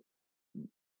who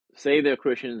say they're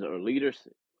Christians or leaders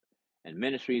and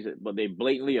ministries, but they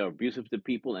blatantly are abusive to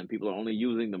people, and people are only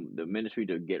using the ministry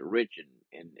to get rich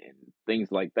and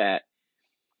things like that,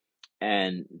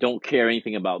 and don't care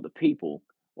anything about the people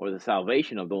or the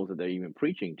salvation of those that they're even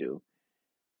preaching to.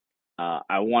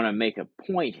 I want to make a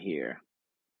point here,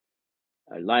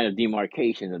 a line of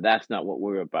demarcation, that that's not what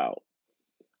we're about.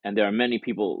 And there are many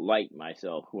people like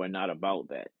myself who are not about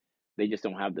that. They just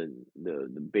don't have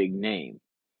the big name.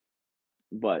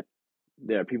 But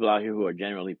there are people out here who are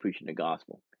generally preaching the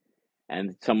gospel.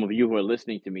 And some of you who are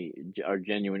listening to me are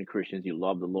genuine Christians. You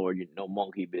love the Lord. You know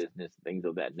monkey business, things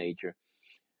of that nature.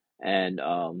 And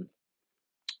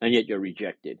yet you're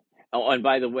rejected. Oh, and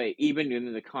by the way, even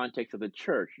in the context of the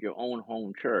church, your own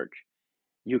home church,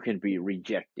 you can be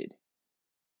rejected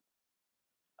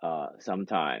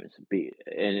sometimes.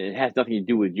 And it has nothing to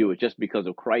do with you. It's just because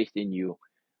of Christ in you.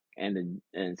 And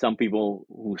some people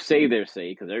who say they're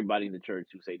saved, because everybody in the church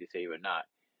who say they're saved are not.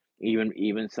 Even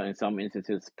in some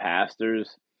instances,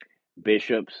 pastors,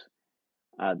 bishops,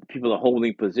 people are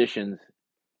holding positions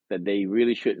that they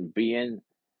really shouldn't be in,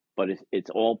 but it's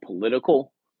all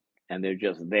political, and they're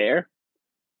just there.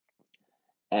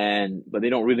 But they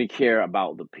don't really care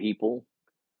about the people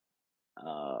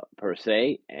per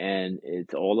se, and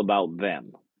it's all about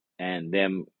them and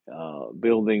them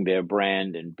building their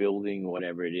brand and building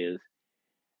whatever it is,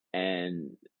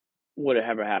 and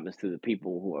whatever happens to the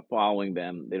people who are following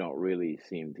them, they don't really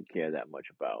seem to care that much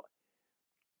about.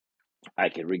 I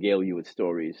could regale you with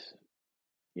stories,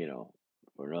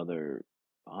 for another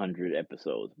 100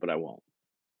 episodes, but I won't.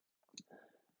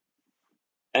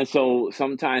 And so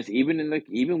sometimes,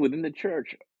 even within the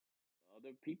church,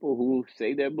 other people who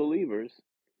say they're believers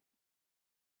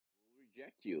will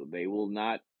reject you. They will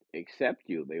not accept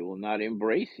you. They will not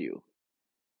embrace you.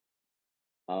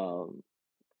 Um,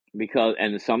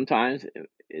 and sometimes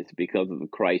it's because of the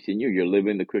Christ in you. You're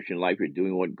living the Christian life. You're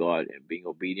doing what God and being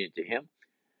obedient to Him,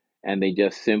 and they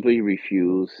just simply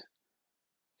refuse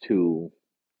to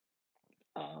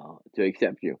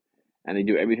accept you, and they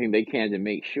do everything they can to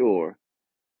make sure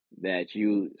that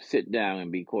you sit down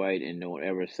and be quiet and don't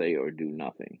ever say or do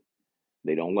nothing.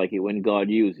 They don't like it when God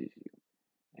uses you,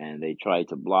 and they try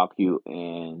to block you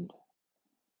and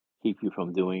keep you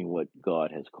from doing what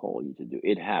God has called you to do.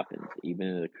 It happens even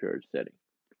in a church setting.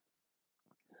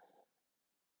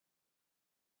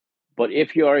 But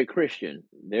if you are a Christian,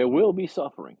 there will be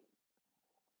suffering.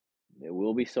 There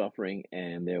will be suffering,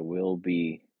 and there will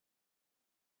be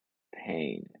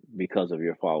pain because of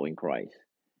your following Christ.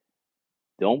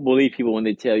 Don't believe people when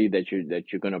they tell you that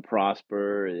you're going to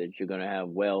prosper, that you're going to have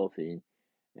wealth,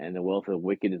 and the wealth of the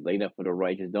wicked is laid up for the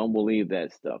righteous. Don't believe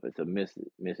that stuff. It's a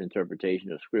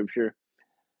misinterpretation of Scripture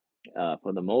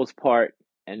for the most part.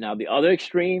 And now the other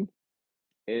extreme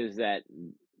is that,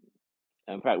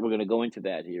 in fact, we're going to go into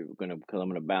that here. Because I'm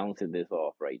going to balance this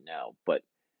off right now, but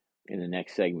in the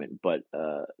next segment. But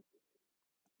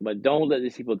don't let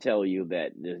these people tell you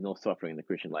that there's no suffering in the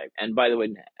Christian life. And by the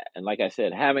way, and like I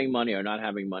said, having money or not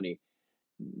having money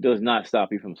does not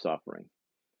stop you from suffering.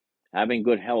 Having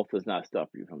good health does not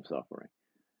stop you from suffering.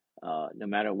 No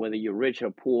matter whether you're rich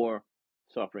or poor,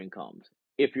 suffering comes.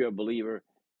 If you're a believer,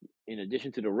 in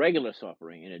addition to the regular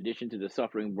suffering, in addition to the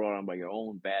suffering brought on by your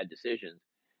own bad decisions,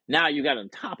 now you got on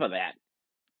top of that,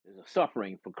 there's a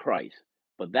suffering for Christ.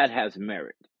 But that has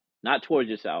merit, not towards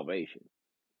your salvation,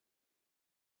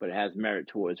 but it has merit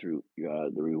towards the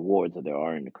rewards that there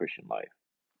are in the Christian life.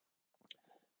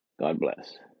 God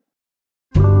bless.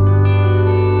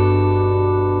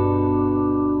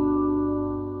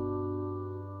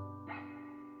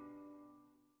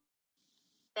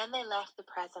 Then they left the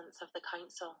presence of the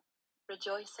council,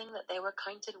 rejoicing that they were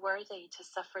counted worthy to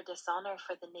suffer dishonour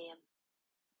for the name.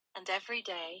 And every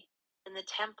day, in the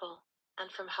temple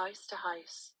and from house to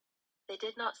house, they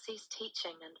did not cease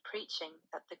teaching and preaching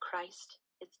that the Christ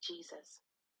is Jesus.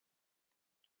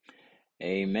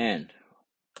 Amen.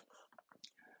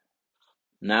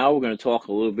 Now we're going to talk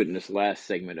a little bit in this last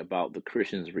segment about the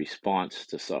Christian's response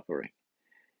to suffering.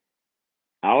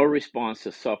 Our response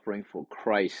to suffering for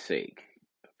Christ's sake.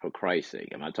 For Christ's sake.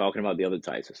 I'm not talking about the other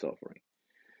types of suffering.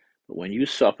 But when you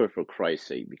suffer for Christ's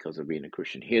sake because of being a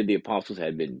Christian, here the apostles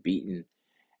had been beaten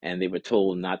and they were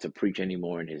told not to preach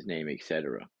anymore in his name,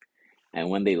 etc. And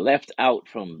when they left out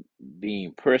from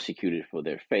being persecuted for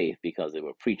their faith because they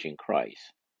were preaching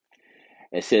Christ,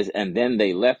 it says, and then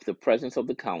they left the presence of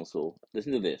the council,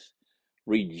 listen to this,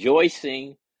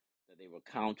 rejoicing that they were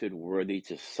counted worthy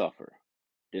to suffer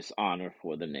dishonor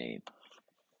for the name.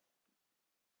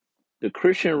 The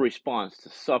Christian response to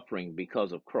suffering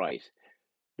because of Christ,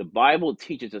 the Bible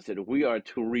teaches us that we are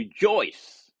to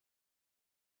rejoice.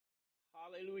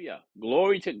 Hallelujah.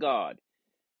 Glory to God.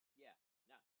 Yeah.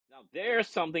 Now there's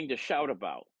something to shout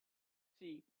about.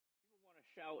 See, people want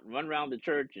to shout and run around the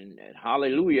church and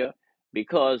hallelujah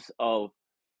because of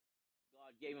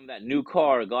God gave them that new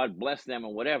car, God bless them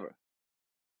or whatever.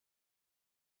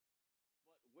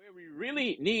 But where we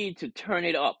really need to turn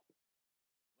it up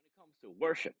when it comes to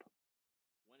worship,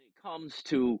 when it comes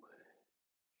to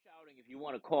shouting, if you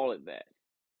want to call it that,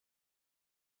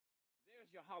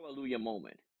 there's your hallelujah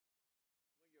moment.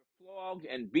 When you're flogged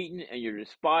and beaten and you're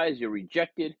despised, you're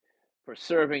rejected for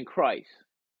serving Christ.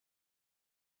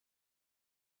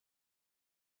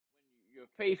 When your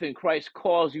faith in Christ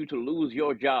caused you to lose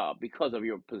your job because of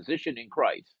your position in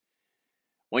Christ.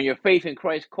 When your faith in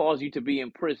Christ caused you to be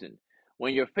in prison.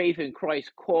 When your faith in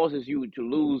Christ causes you to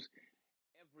lose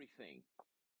everything.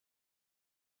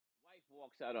 Wife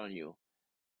walks out on you.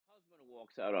 Husband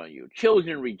walks out on you.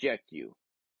 Children reject you.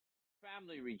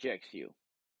 Family rejects you.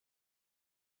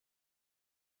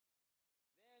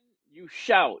 Then you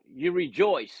shout. You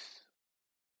rejoice.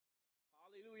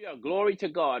 Hallelujah. Glory to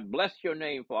God. Bless your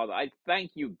name, Father. I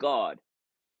thank you, God.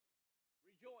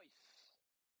 Rejoice.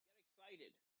 Get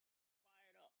excited.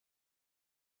 Fired up.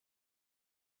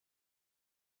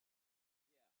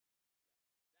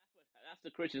 That's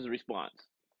the Christian's response.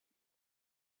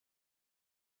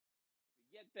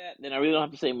 If you get that, then I really don't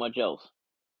have to say much else.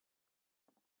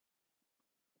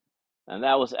 And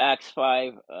that was Acts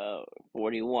 5:41.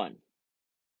 Now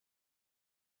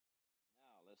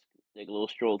let's take a little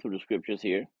stroll through the scriptures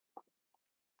here.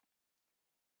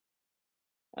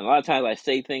 And a lot of times I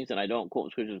say things and I don't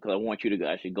quote scriptures because I want you to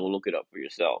actually go look it up for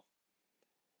yourself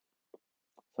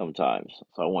sometimes.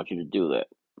 So I want you to do that.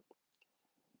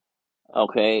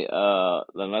 Okay,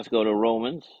 then let's go to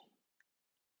Romans.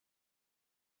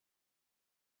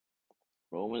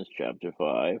 Romans chapter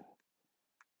 5.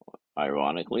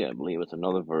 Ironically, I believe it's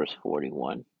another verse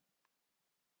 41.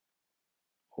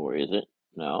 Or is it?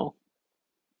 No.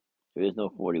 There is no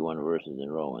 41 verses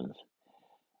in Romans.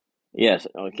 Yes,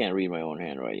 I can't read my own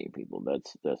handwriting, people.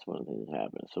 That's one of the things that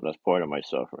happens. So that's part of my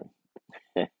suffering.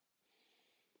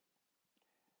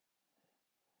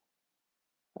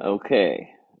 Okay.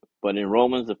 But in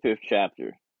Romans, the 5th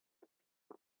chapter,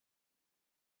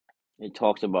 it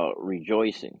talks about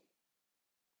rejoicing.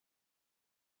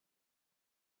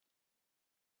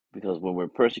 Because when we're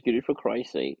persecuted for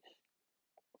Christ's sake,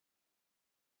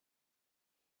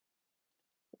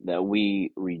 that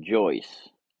we rejoice.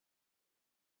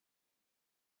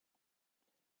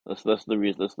 Let's listen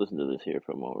to this here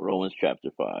from Romans chapter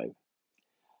 5,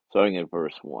 starting at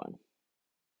verse 1.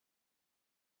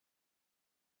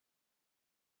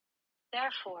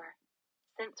 Therefore,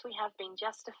 since we have been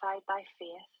justified by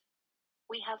faith,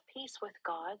 we have peace with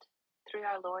God through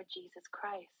our Lord Jesus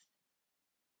Christ.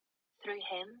 Through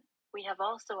him, we have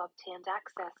also obtained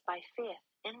access by faith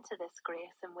into this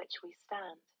grace in which we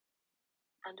stand,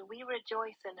 and we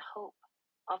rejoice in hope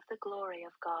of the glory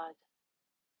of God.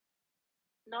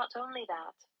 Not only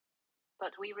that,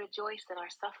 but we rejoice in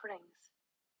our sufferings,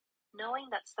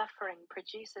 knowing that suffering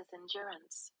produces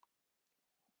endurance.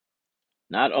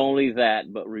 Not only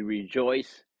that, but we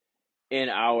rejoice in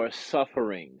our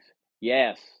sufferings.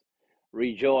 Yes,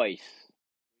 rejoice.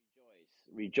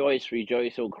 Rejoice,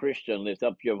 rejoice, O Christian, lift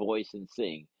up your voice and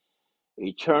sing.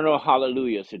 Eternal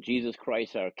hallelujah to Jesus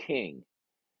Christ our King,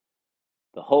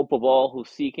 the hope of all who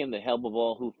seek him, the help of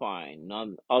all who find.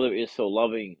 None other is so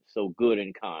loving, so good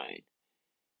and kind.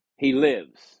 He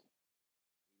lives.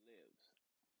 He lives.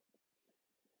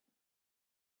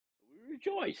 We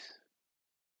rejoice.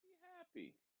 Be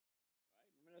happy.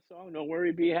 Right? Remember that song, Don't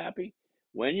Worry, Be Happy?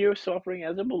 When you're suffering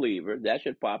as a believer, that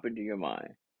should pop into your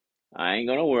mind. I ain't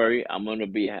going to worry. I'm going to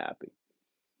be happy.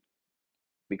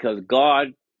 Because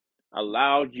God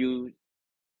allowed you in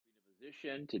a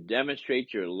position to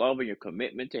demonstrate your love and your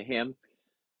commitment to him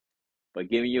by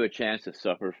giving you a chance to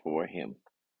suffer for him.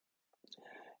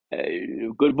 A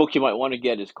good book you might want to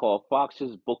get is called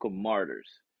Fox's Book of Martyrs.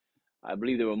 I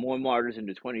believe there were more martyrs in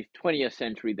the 20th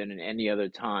century than in any other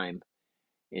time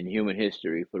in human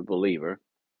history for the believer.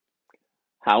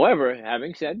 However,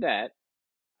 having said that,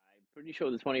 I Pretty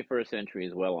sure the 21st century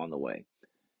is well on the way.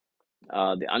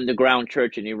 The underground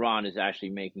church in Iran is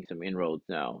actually making some inroads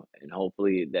now, and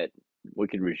hopefully that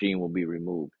wicked regime will be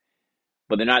removed.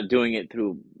 But they're not doing it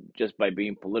through just by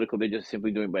being political. They're just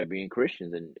simply doing it by being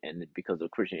Christians, and because of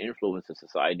Christian influence, the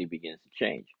society begins to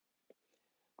change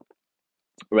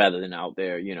rather than out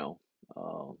there, you know.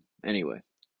 Anyway,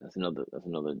 that's another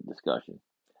discussion.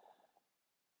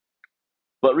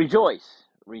 But rejoice,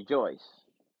 rejoice,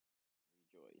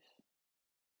 rejoice.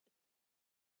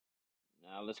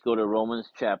 Now let's go to Romans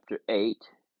chapter 8.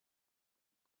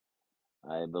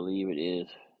 I believe it is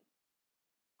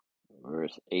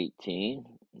verse 18.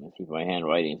 Let's see if my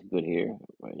handwriting is good here.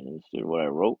 Right, understood what I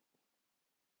wrote.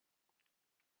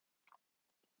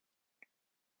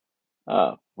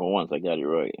 For once I got it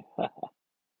right.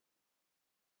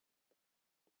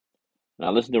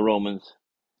 Now listen to Romans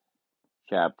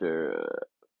chapter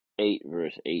 8,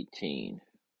 verse 18.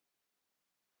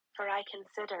 For I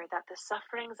consider that the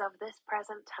sufferings of this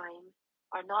present time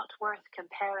are not worth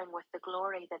comparing with the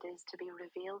glory that is to be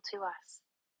revealed to us.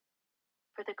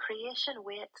 For the creation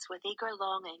waits with eager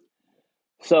longing.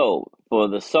 So, for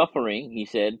the suffering, he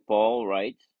said, Paul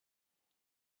writes,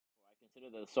 I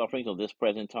consider that the sufferings of this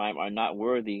present time are not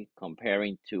worthy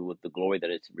comparing to with the glory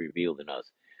that is revealed in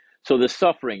us. So the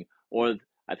suffering, or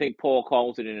I think Paul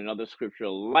calls it in another scripture,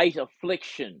 light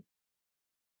affliction.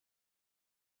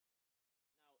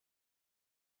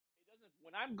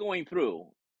 When I'm going through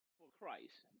for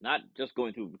Christ, not just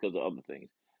going through because of other things,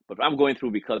 but I'm going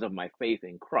through because of my faith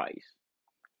in Christ,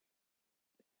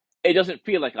 it doesn't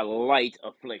feel like a light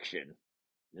affliction.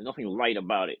 There's nothing light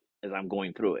about it as I'm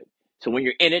going through it. So when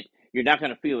you're in it, you're not going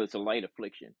to feel it's a light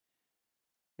affliction.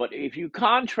 But if you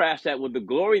contrast that with the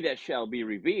glory that shall be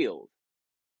revealed,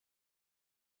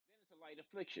 then it's a light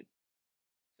affliction.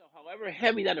 So however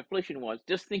heavy that affliction was,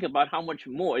 just think about how much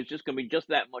more. It's just going to be just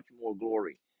that much more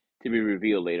glory to be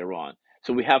revealed later on.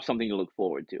 So we have something to look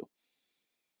forward to.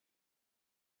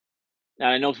 Now,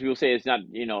 I know some people say it's not,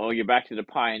 oh, you're back to the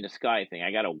pie in the sky thing.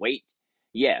 I got to wait.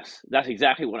 Yes, that's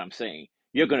exactly what I'm saying.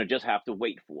 You're going to just have to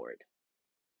wait for it.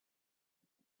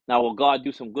 Now, will God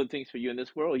do some good things for you in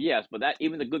this world? Yes, but that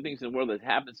even the good things in the world that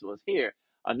happens to us here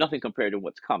are nothing compared to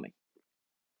what's coming.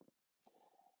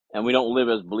 And we don't live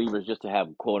as believers just to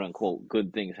have quote unquote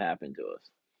good things happen to us.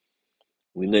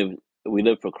 We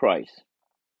live for Christ.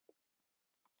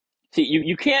 See,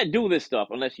 you can't do this stuff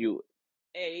unless you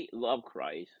A, love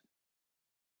Christ,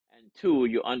 and two,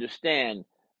 you understand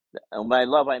that, and by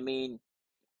love I mean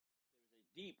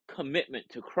deep commitment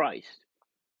to Christ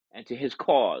and to his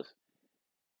cause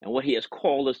and what he has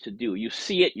called us to do. You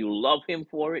see it, you love him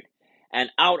for it, and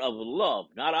out of love,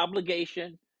 not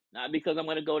obligation, not because I'm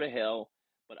going to go to hell,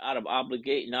 but out of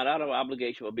obligation, not out of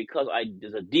obligation, but because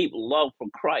there's a deep love for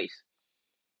Christ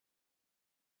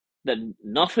that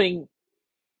nothing's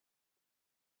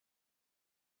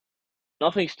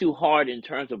too hard in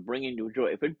terms of bringing you joy.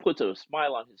 If it puts a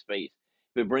smile on his face,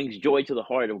 if it brings joy to the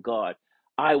heart of God,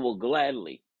 I will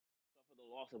gladly suffer the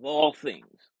loss of all things.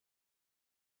 That's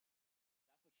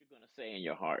what you're going to say in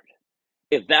your heart.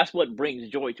 If that's what brings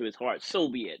joy to his heart, so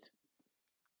be it.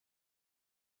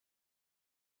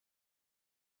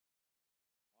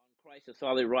 On Christ, a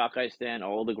solid rock I stand,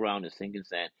 all the ground is sinking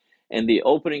sand. And the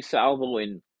opening salvo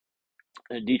in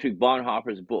Dietrich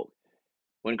Bonhoeffer's book,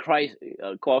 when Christ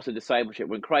calls to discipleship,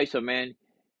 when Christ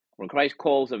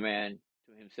calls a man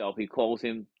to himself, he calls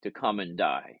him to come and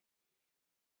die.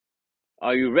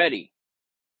 Are you ready?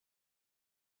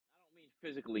 I don't mean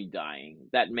physically dying.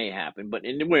 That may happen, but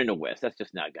we're in the West. That's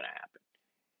just not going to happen,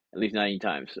 at least not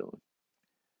anytime soon.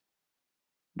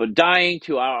 But dying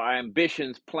to our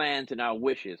ambitions, plans, and our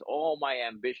wishes. All my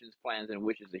ambitions, plans, and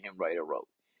wishes, the hymn writer wrote.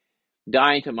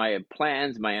 Dying to my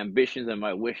plans, my ambitions, and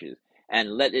my wishes, and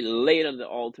let it lay it on the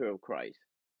altar of Christ.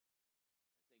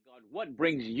 Say, God, what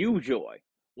brings you joy?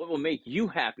 What will make you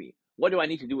happy? What do I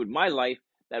need to do with my life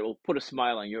that will put a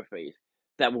smile on your face,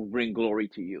 that will bring glory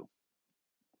to you?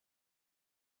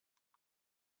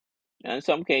 And in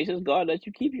some cases, God lets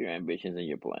you keep your ambitions and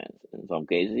your plans. In some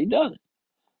cases, he doesn't.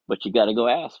 But you got to go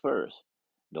ask first.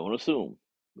 Don't assume.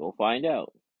 Go find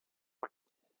out.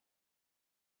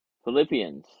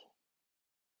 Philippians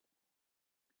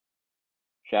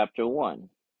chapter 1. Let's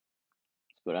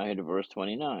go down here to verse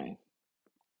 29.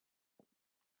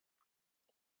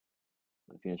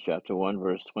 Philippians chapter 1,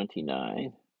 verse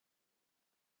 29.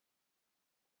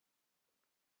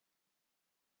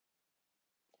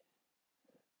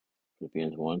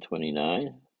 Philippians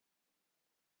 1:29.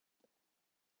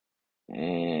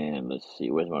 And let's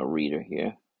see, where's my reader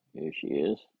here? Here she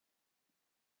is.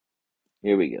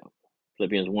 Here we go.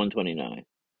 Philippians 1:29.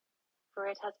 For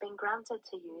it has been granted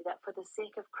to you that for the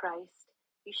sake of Christ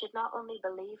you should not only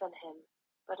believe in him,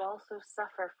 but also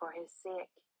suffer for his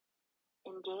sake,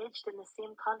 engaged in the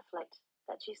same conflict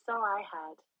that you saw I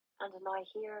had, and now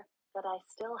hear that I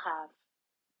still have.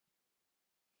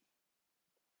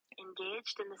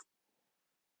 Engaged in the...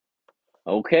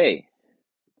 Okay,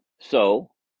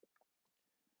 so,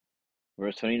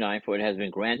 verse 29, for it has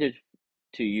been granted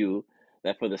to you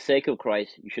that for the sake of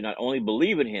Christ you should not only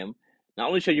believe in him, not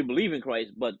only should you believe in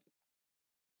Christ, but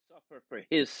suffer for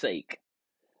his sake.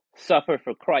 Suffer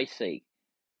for Christ's sake.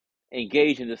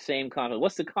 Engage in the same conflict.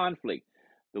 What's the conflict?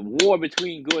 The war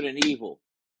between good and evil.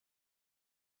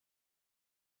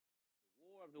 The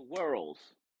war of the worlds.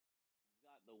 You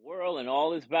got the world and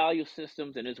all its value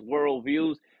systems and its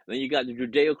worldviews. Then you got the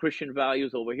Judeo-Christian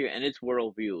values over here and its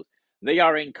worldviews. They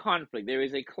are in conflict. There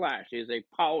is a clash. There is a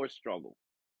power struggle,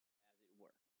 as it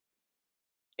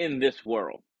were, in this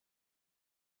world.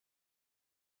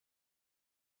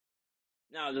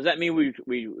 Now, does that mean we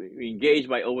engage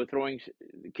by overthrowing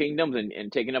kingdoms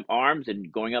and taking up arms and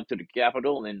going up to the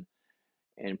Capitol and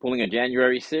pulling a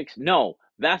January 6th? No,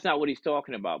 that's not what he's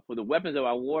talking about. For the weapons of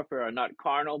our warfare are not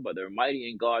carnal, but they're mighty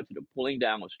in God to the pulling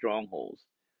down of strongholds.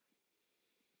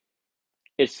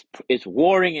 It's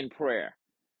warring in prayer.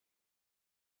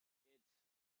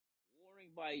 It's warring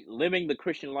by living the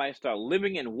Christian lifestyle,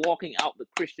 living and walking out the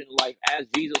Christian life as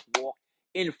Jesus walked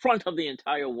in front of the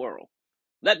entire world.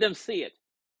 Let them see it.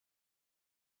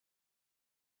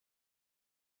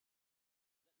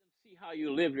 Let them see how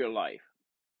you live your life.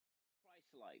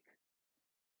 Christ-like.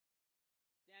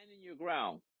 Stand in your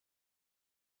ground.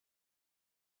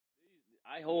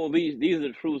 I hold these are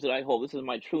the truths that I hold. This is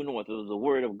my true north. This is the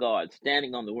word of God.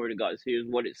 Standing on the word of God. Here's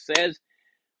what it says.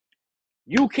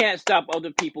 You can't stop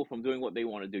other people from doing what they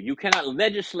want to do. You cannot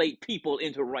legislate people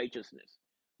into righteousness.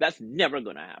 That's never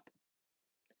going to happen.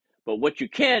 But what you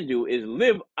can do is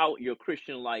live out your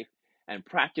Christian life and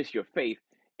practice your faith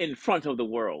in front of the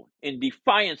world, in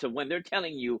defiance of when they're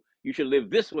telling you you should live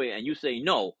this way and you say,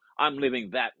 no, I'm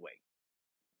living that way.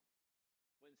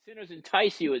 When sinners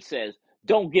entice you, it says,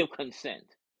 don't give consent.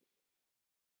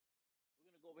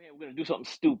 We're going to go over here, we're going to do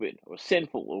something stupid or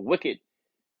sinful or wicked.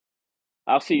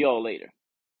 I'll see y'all later.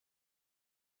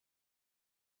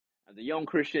 As a young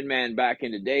Christian man back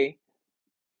in the day,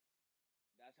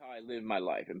 that's how I lived my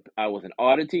life. And I was an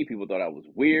oddity. People thought I was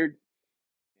weird. And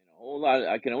a whole lot.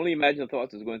 I can only imagine the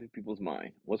thoughts that's going through people's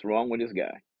mind. What's wrong with this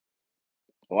guy?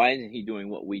 Why isn't he doing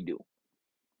what we do?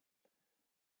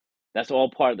 That's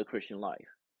all part of the Christian life.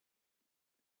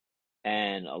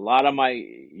 And a lot of my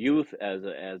youth as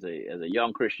a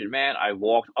young Christian man, I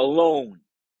walked alone.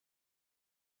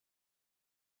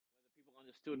 Whether people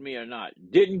understood me or not,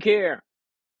 didn't care.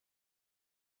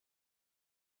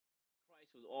 Christ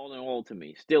was all in all to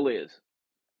me, still is. If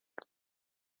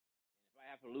I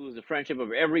have to lose the friendship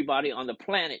of everybody on the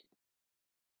planet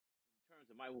in terms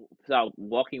of my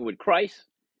walking with Christ,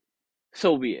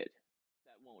 so be it.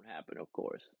 That won't happen, of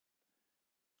course.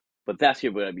 But that's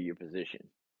going to be your position.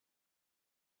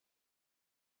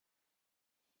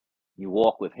 You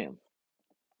walk with him.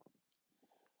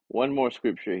 One more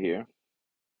scripture here.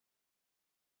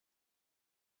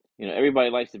 You know, everybody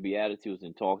likes the Beatitudes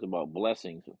and talks about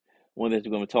blessings. One is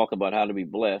going to talk about how to be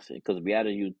blessed, because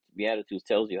Beatitudes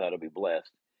tells you how to be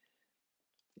blessed.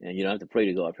 And you don't have to pray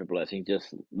to God for blessing.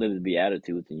 Just live the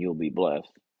Beatitudes and you'll be blessed.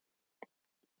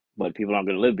 But people aren't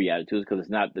going to live Beatitudes because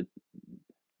it's not that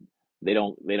they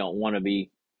don't want to be,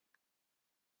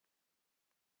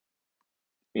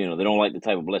 they don't like the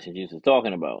type of blessing Jesus is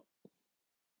talking about.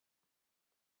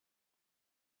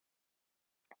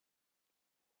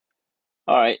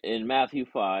 All right, in Matthew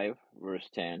 5, verse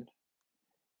 10,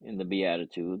 in the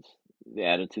Beatitudes, the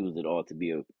attitudes that ought to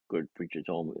be, a good preacher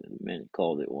told me,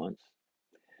 called it once.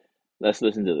 Let's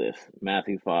listen to this.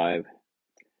 Matthew 5,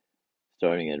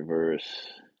 starting at verse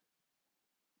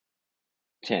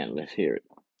 10. Let's hear it.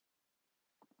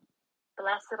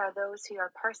 Blessed are those who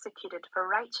are persecuted for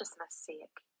righteousness'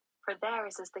 sake, for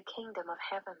theirs is the kingdom of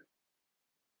heaven.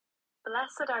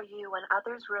 Blessed are you when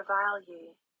others revile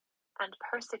you, and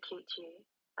persecute you,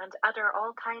 and utter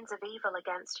all kinds of evil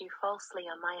against you falsely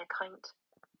on my account.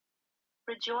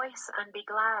 Rejoice and be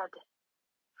glad,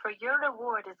 for your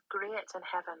reward is great in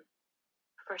heaven,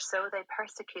 for so they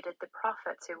persecuted the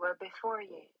prophets who were before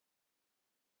you.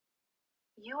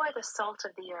 You are the salt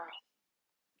of the earth.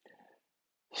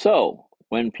 So,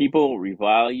 when people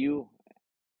revile you,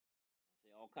 say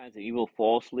all kinds of evil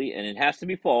falsely, and it has to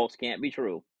be false, can't be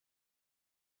true.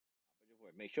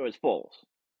 Make sure it's false.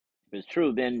 If it's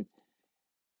true, then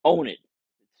own it.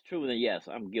 If it's true, then yes,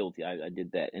 I'm guilty. I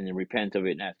did that. And then repent of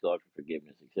it and ask God for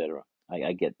forgiveness, etc.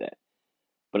 I get that.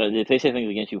 But if they say things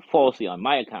against you falsely on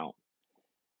my account,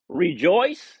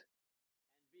 rejoice,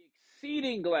 be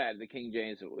exceeding glad. The King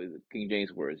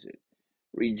James words it.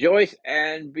 Rejoice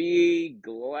and be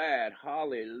glad.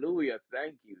 Hallelujah.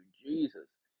 Thank you, Jesus.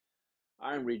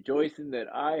 I'm rejoicing that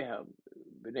I have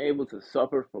been able to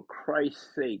suffer for Christ's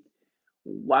sake.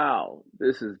 Wow,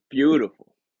 this is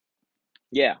beautiful.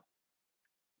 Yeah,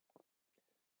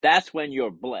 that's when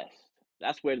you're blessed.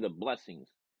 That's where the blessings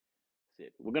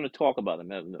sit. We're going to talk about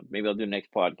them. Maybe I'll do the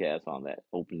next podcast on that,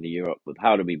 open the year up with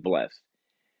how to be blessed.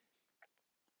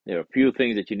 There are a few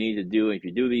things that you need to do. If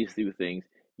you do these few things,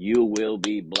 you will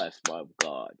be blessed by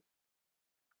God.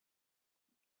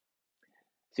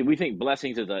 See, we think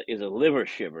blessings is a liver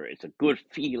shiver. It's a good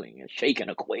feeling, a shake and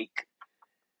a quake.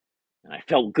 And I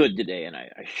felt good today, and I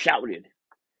shouted.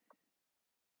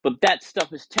 But that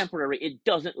stuff is temporary. It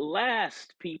doesn't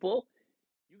last, people.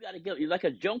 You got to get, you're like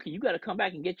a junkie. You got to come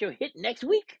back and get your hit next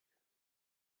week.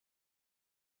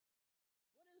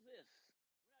 What is this?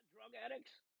 We're not drug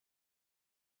addicts.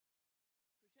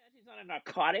 Christianity's not a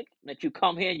narcotic that you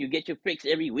come here and you get your fix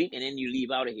every week and then you leave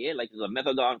out of here like there's a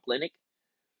methadone clinic.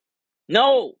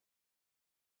 No.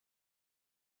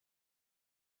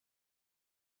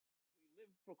 We live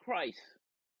for Christ.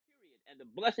 Period. And the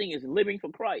blessing is living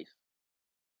for Christ.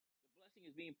 The blessing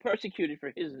is being persecuted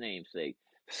for his name's sake,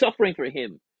 suffering for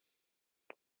him,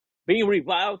 being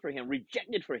reviled for him,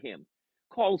 rejected for him,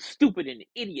 called stupid and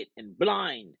idiot and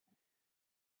blind.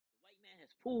 The white man has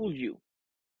fooled you.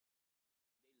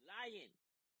 They're lying.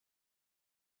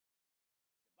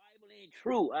 The Bible ain't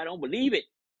true. I don't believe it.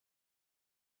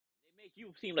 They make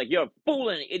you seem like you're a fool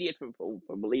and an idiot for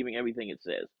believing everything it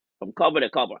says, from cover to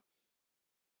cover.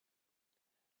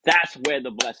 That's where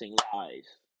the blessing lies.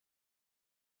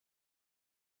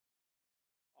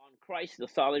 On Christ, the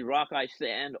solid rock I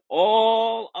stand.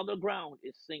 All other ground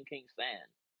is sinking sand.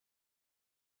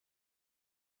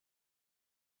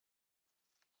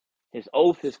 His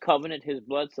oath, his covenant, his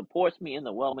blood supports me in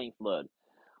the whelming flood.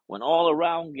 When all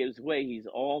around gives way, he's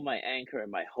all my anchor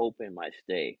and my hope and my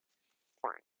stay.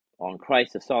 On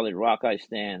Christ, the solid rock I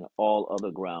stand. All other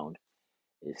ground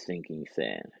is sinking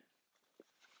sand.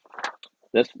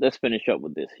 Let's finish up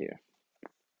with this here.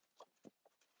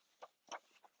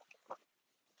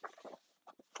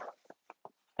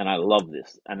 And I love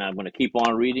this. And I'm going to keep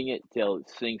on reading it till it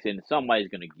sinks in. Somebody's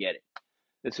going to get it.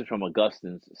 This is from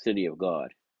Augustine's City of God.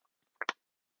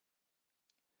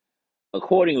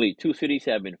 Accordingly, two cities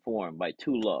have been formed by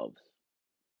two loves.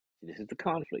 This is the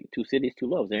conflict. Two cities, two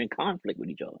loves. They're in conflict with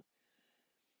each other.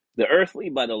 The earthly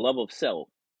by the love of self.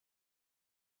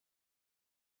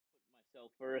 Put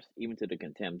myself first, even to the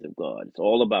contempt of God. It's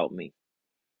all about me.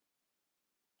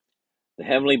 The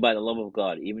heavenly by the love of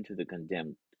God, even to the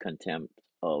contempt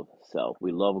of self.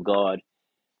 We love God,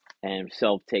 and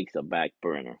self takes a back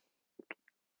burner.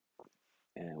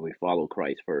 And we follow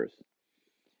Christ first.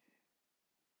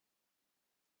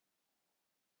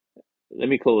 Let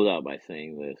me close out by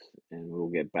saying this, and we'll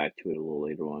get back to it a little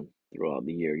later on throughout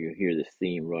the year. You'll hear this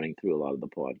theme running through a lot of the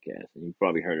podcasts, and you've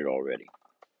probably heard it already,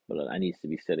 but it needs to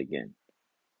be said again.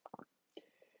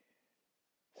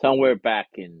 Somewhere back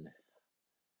in,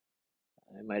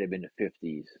 it might have been the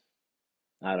 50s.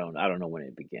 I don't know when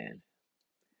it began,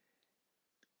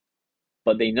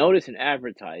 but they notice in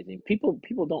advertising,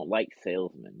 people don't like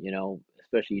salesmen,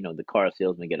 especially the car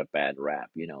salesmen get a bad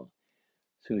rap,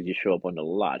 as soon as you show up on the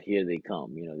lot, here they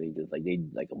come. They just they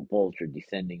like a vulture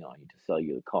descending on you to sell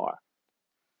you the car.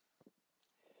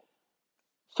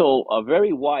 So a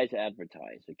very wise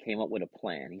advertiser came up with a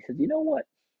plan. He said, you know what?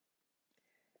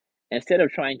 Instead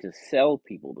of trying to sell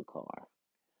people the car,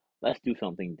 let's do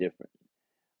something different.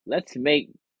 Let's make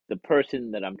the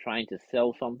person that I'm trying to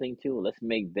sell something to, let's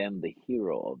make them the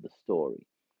hero of the story.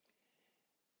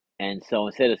 And so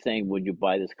instead of saying, would you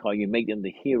buy this car, you make them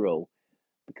the hero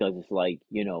because it's like,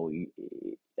 you're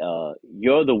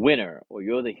the winner or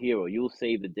you're the hero. You'll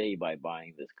save the day by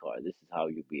buying this car. This is how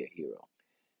you be a hero.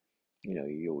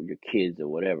 Your kids or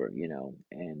whatever,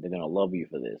 and they're gonna love you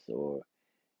for this, or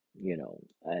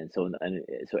and so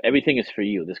everything is for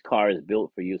you. This car is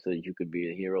built for you so that you could be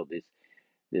a hero.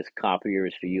 This copier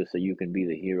is for you so you can be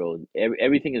the hero.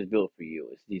 Everything is built for you.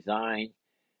 It's designed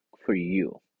for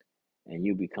you, and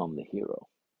you become the hero.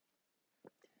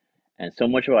 And so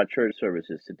much of our church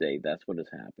services today, that's what has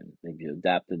happened. They've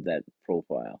adapted that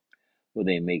profile where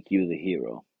they make you the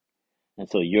hero. And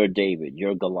so you're David,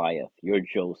 you're Goliath, you're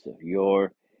Joseph,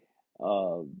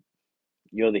 uh,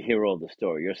 you're the hero of the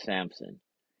story. You're Samson,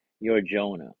 you're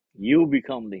Jonah. You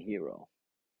become the hero,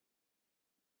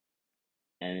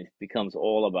 and it becomes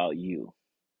all about you.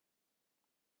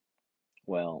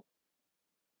 Well,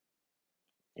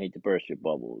 hate to burst your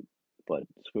bubble, but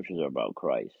the scriptures are about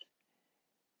Christ,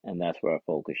 and that's where our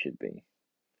focus should be.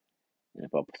 And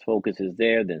if our focus is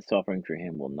there, then suffering for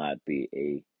him will not be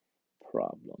a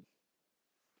problem.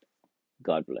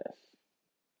 God bless.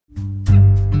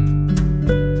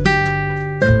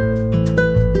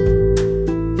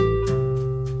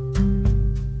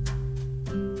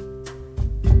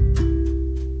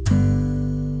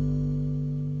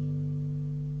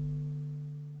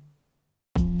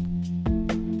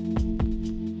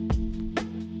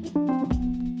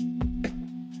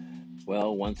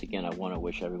 Well, once again, I want to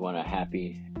wish everyone a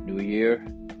happy new year.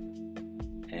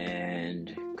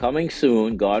 And coming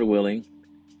soon, God willing,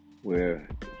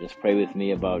 just pray with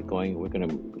me about we're going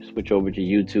to switch over to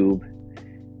YouTube.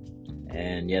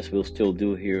 And yes, we'll still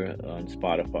do here on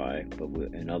Spotify,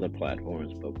 and other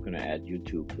platforms, but we're going to add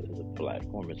YouTube as a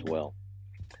platform as well.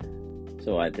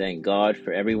 So I thank God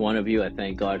for every one of you. I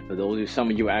thank God for some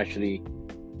of you actually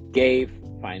gave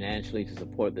financially to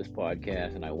support this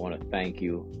podcast, and I want to thank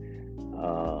you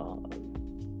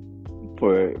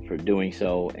for doing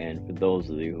so. And for those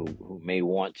of you who may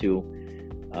want to,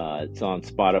 it's on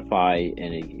Spotify,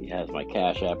 and it has my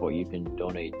Cash App, or you can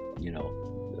donate,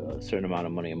 a certain amount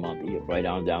of money a month, right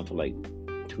down to like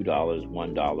 $2,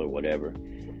 $1, whatever.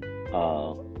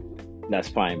 That's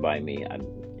fine by me.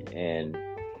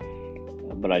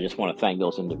 But I just want to thank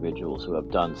those individuals who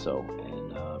have done so,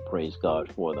 and praise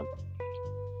God for them.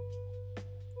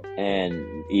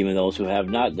 And even those who have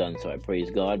not done so, I praise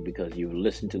God because you've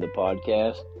listened to the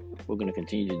podcast. We're going to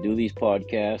continue to do these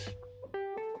podcasts,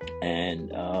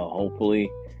 and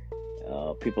hopefully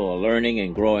people are learning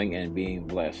and growing and being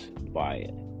blessed by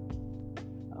it.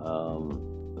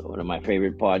 One of my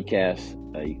favorite podcasts,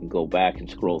 you can go back and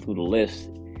scroll through the list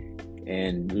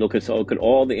and look at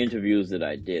all the interviews that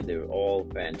I did. They were all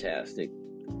fantastic.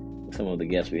 Some of the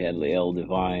guests we had: Lael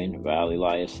Divine, Val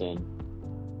Eliason,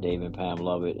 Dave and Pam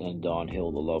Lovett, and Don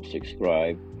Hill, the Lovesick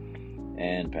Scribe,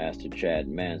 and Pastor Chad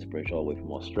Mansbridge, all the way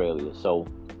from Australia. So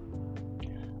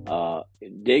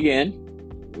dig in,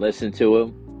 listen to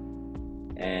him,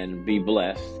 and be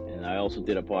blessed. And I also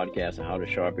did a podcast on how to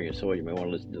sharpen your sword. You may want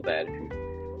to listen to that if you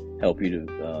help you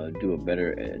to do a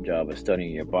better job of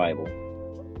studying your Bible.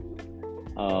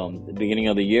 The beginning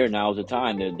of the year, now's the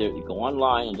time. You go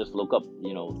online and just look up,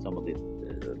 some of the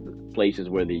places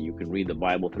where you can read the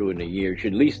Bible through in a year. You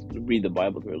should at least read the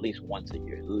Bible through at least once a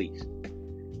year, at least.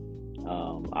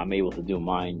 I'm able to do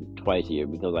mine twice a year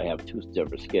because I have 2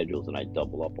 separate schedules and I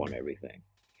double up on everything.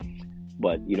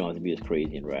 But you don't have to be as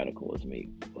crazy and radical as me.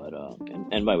 But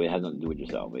and by the way, it has nothing to do with your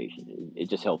salvation. It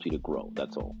just helps you to grow.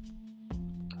 That's all.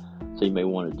 So you may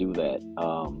want to do that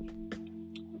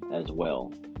as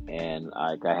well. And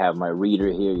I have my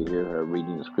reader here. You hear her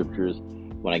reading the scriptures.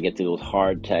 When I get to those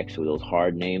hard texts or those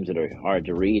hard names that are hard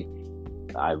to read,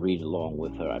 I read along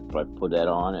with her. I put that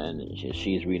on, and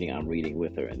she's reading, I'm reading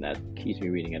with her, and that keeps me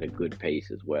reading at a good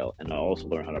pace as well. And I also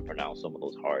learn how to pronounce some of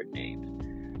those hard names.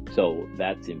 So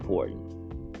that's important.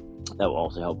 That will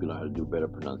also help you learn how to do better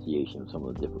pronunciation of some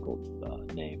of the difficult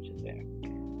names in there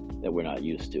that we're not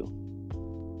used to.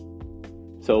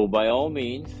 So by all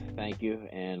means, thank you.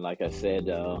 And like I said,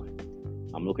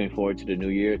 I'm looking forward to the new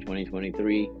year,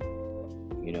 2023.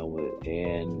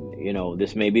 And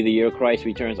this may be the year Christ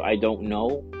returns. I don't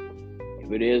know. If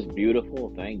it is, beautiful.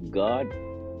 Thank God.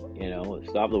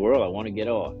 Stop the world. I want to get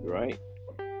off, right?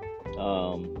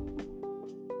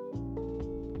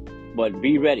 But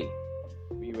be ready.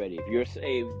 Be ready. If you're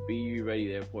saved, be ready,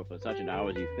 therefore, for such an hour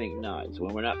as you think not. So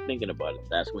when we're not thinking about it,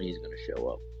 that's when he's going to show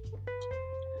up.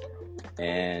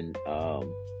 And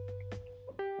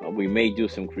we may do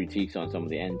some critiques on some of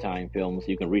the end time films.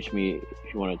 You can reach me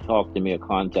if you want to talk to me or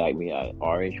contact me at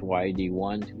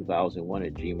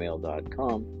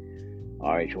rhyd12001@gmail.com,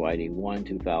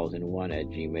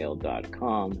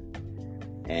 rhyd12001@gmail.com,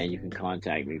 and you can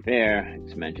contact me there.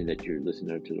 It's mentioned that you're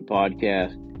listening to the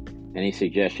podcast. Any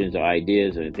suggestions or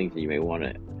ideas or things that you may want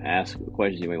to ask,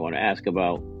 questions you may want to ask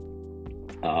about,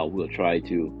 we'll try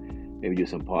to maybe do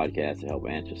some podcasts to help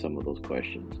answer some of those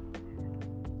questions.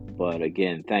 But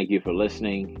again, thank you for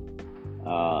listening.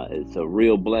 It's a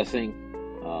real blessing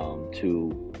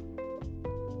to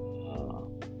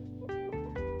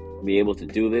be able to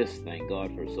do this. Thank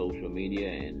God for social media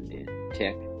and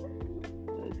tech.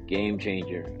 It's a game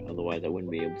changer. Otherwise, I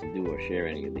wouldn't be able to do or share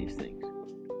any of these things.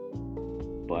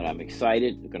 But I'm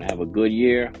excited. We're going to have a good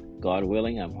year, God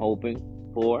willing. I'm hoping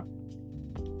for.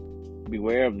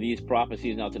 Beware of these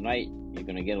prophecies. Now tonight, you're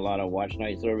going to get a lot of watch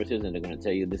night services, and they're going to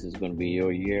tell you this is going to be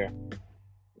your year.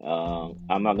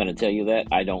 I'm not going to tell you that.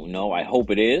 I don't know. I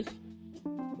hope it is.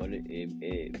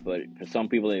 but for some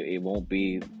people, it won't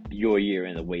be your year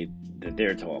in the way that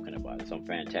they're talking about it. Some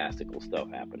fantastical stuff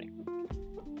happening.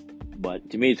 But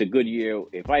to me, it's a good year.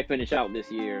 If I finish out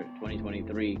this year,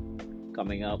 2023,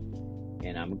 coming up,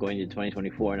 and I'm going to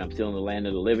 2024, and I'm still in the land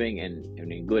of the living and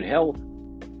in good health,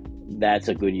 that's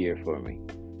a good year for me.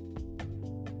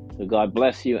 So God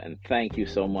bless you, and thank you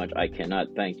so much. I cannot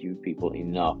thank you people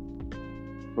enough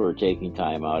for taking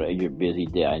time out of your busy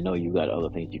day. I know you got other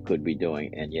things you could be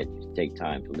doing, and yet you take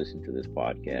time to listen to this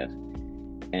podcast.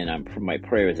 And my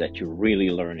prayer is that you're really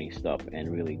learning stuff and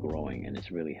really growing, and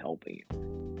it's really helping you,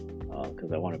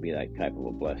 because I want to be that type of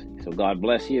a blessing. So God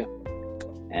bless you,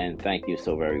 and thank you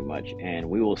so very much. And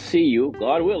we will see you,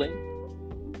 God willing,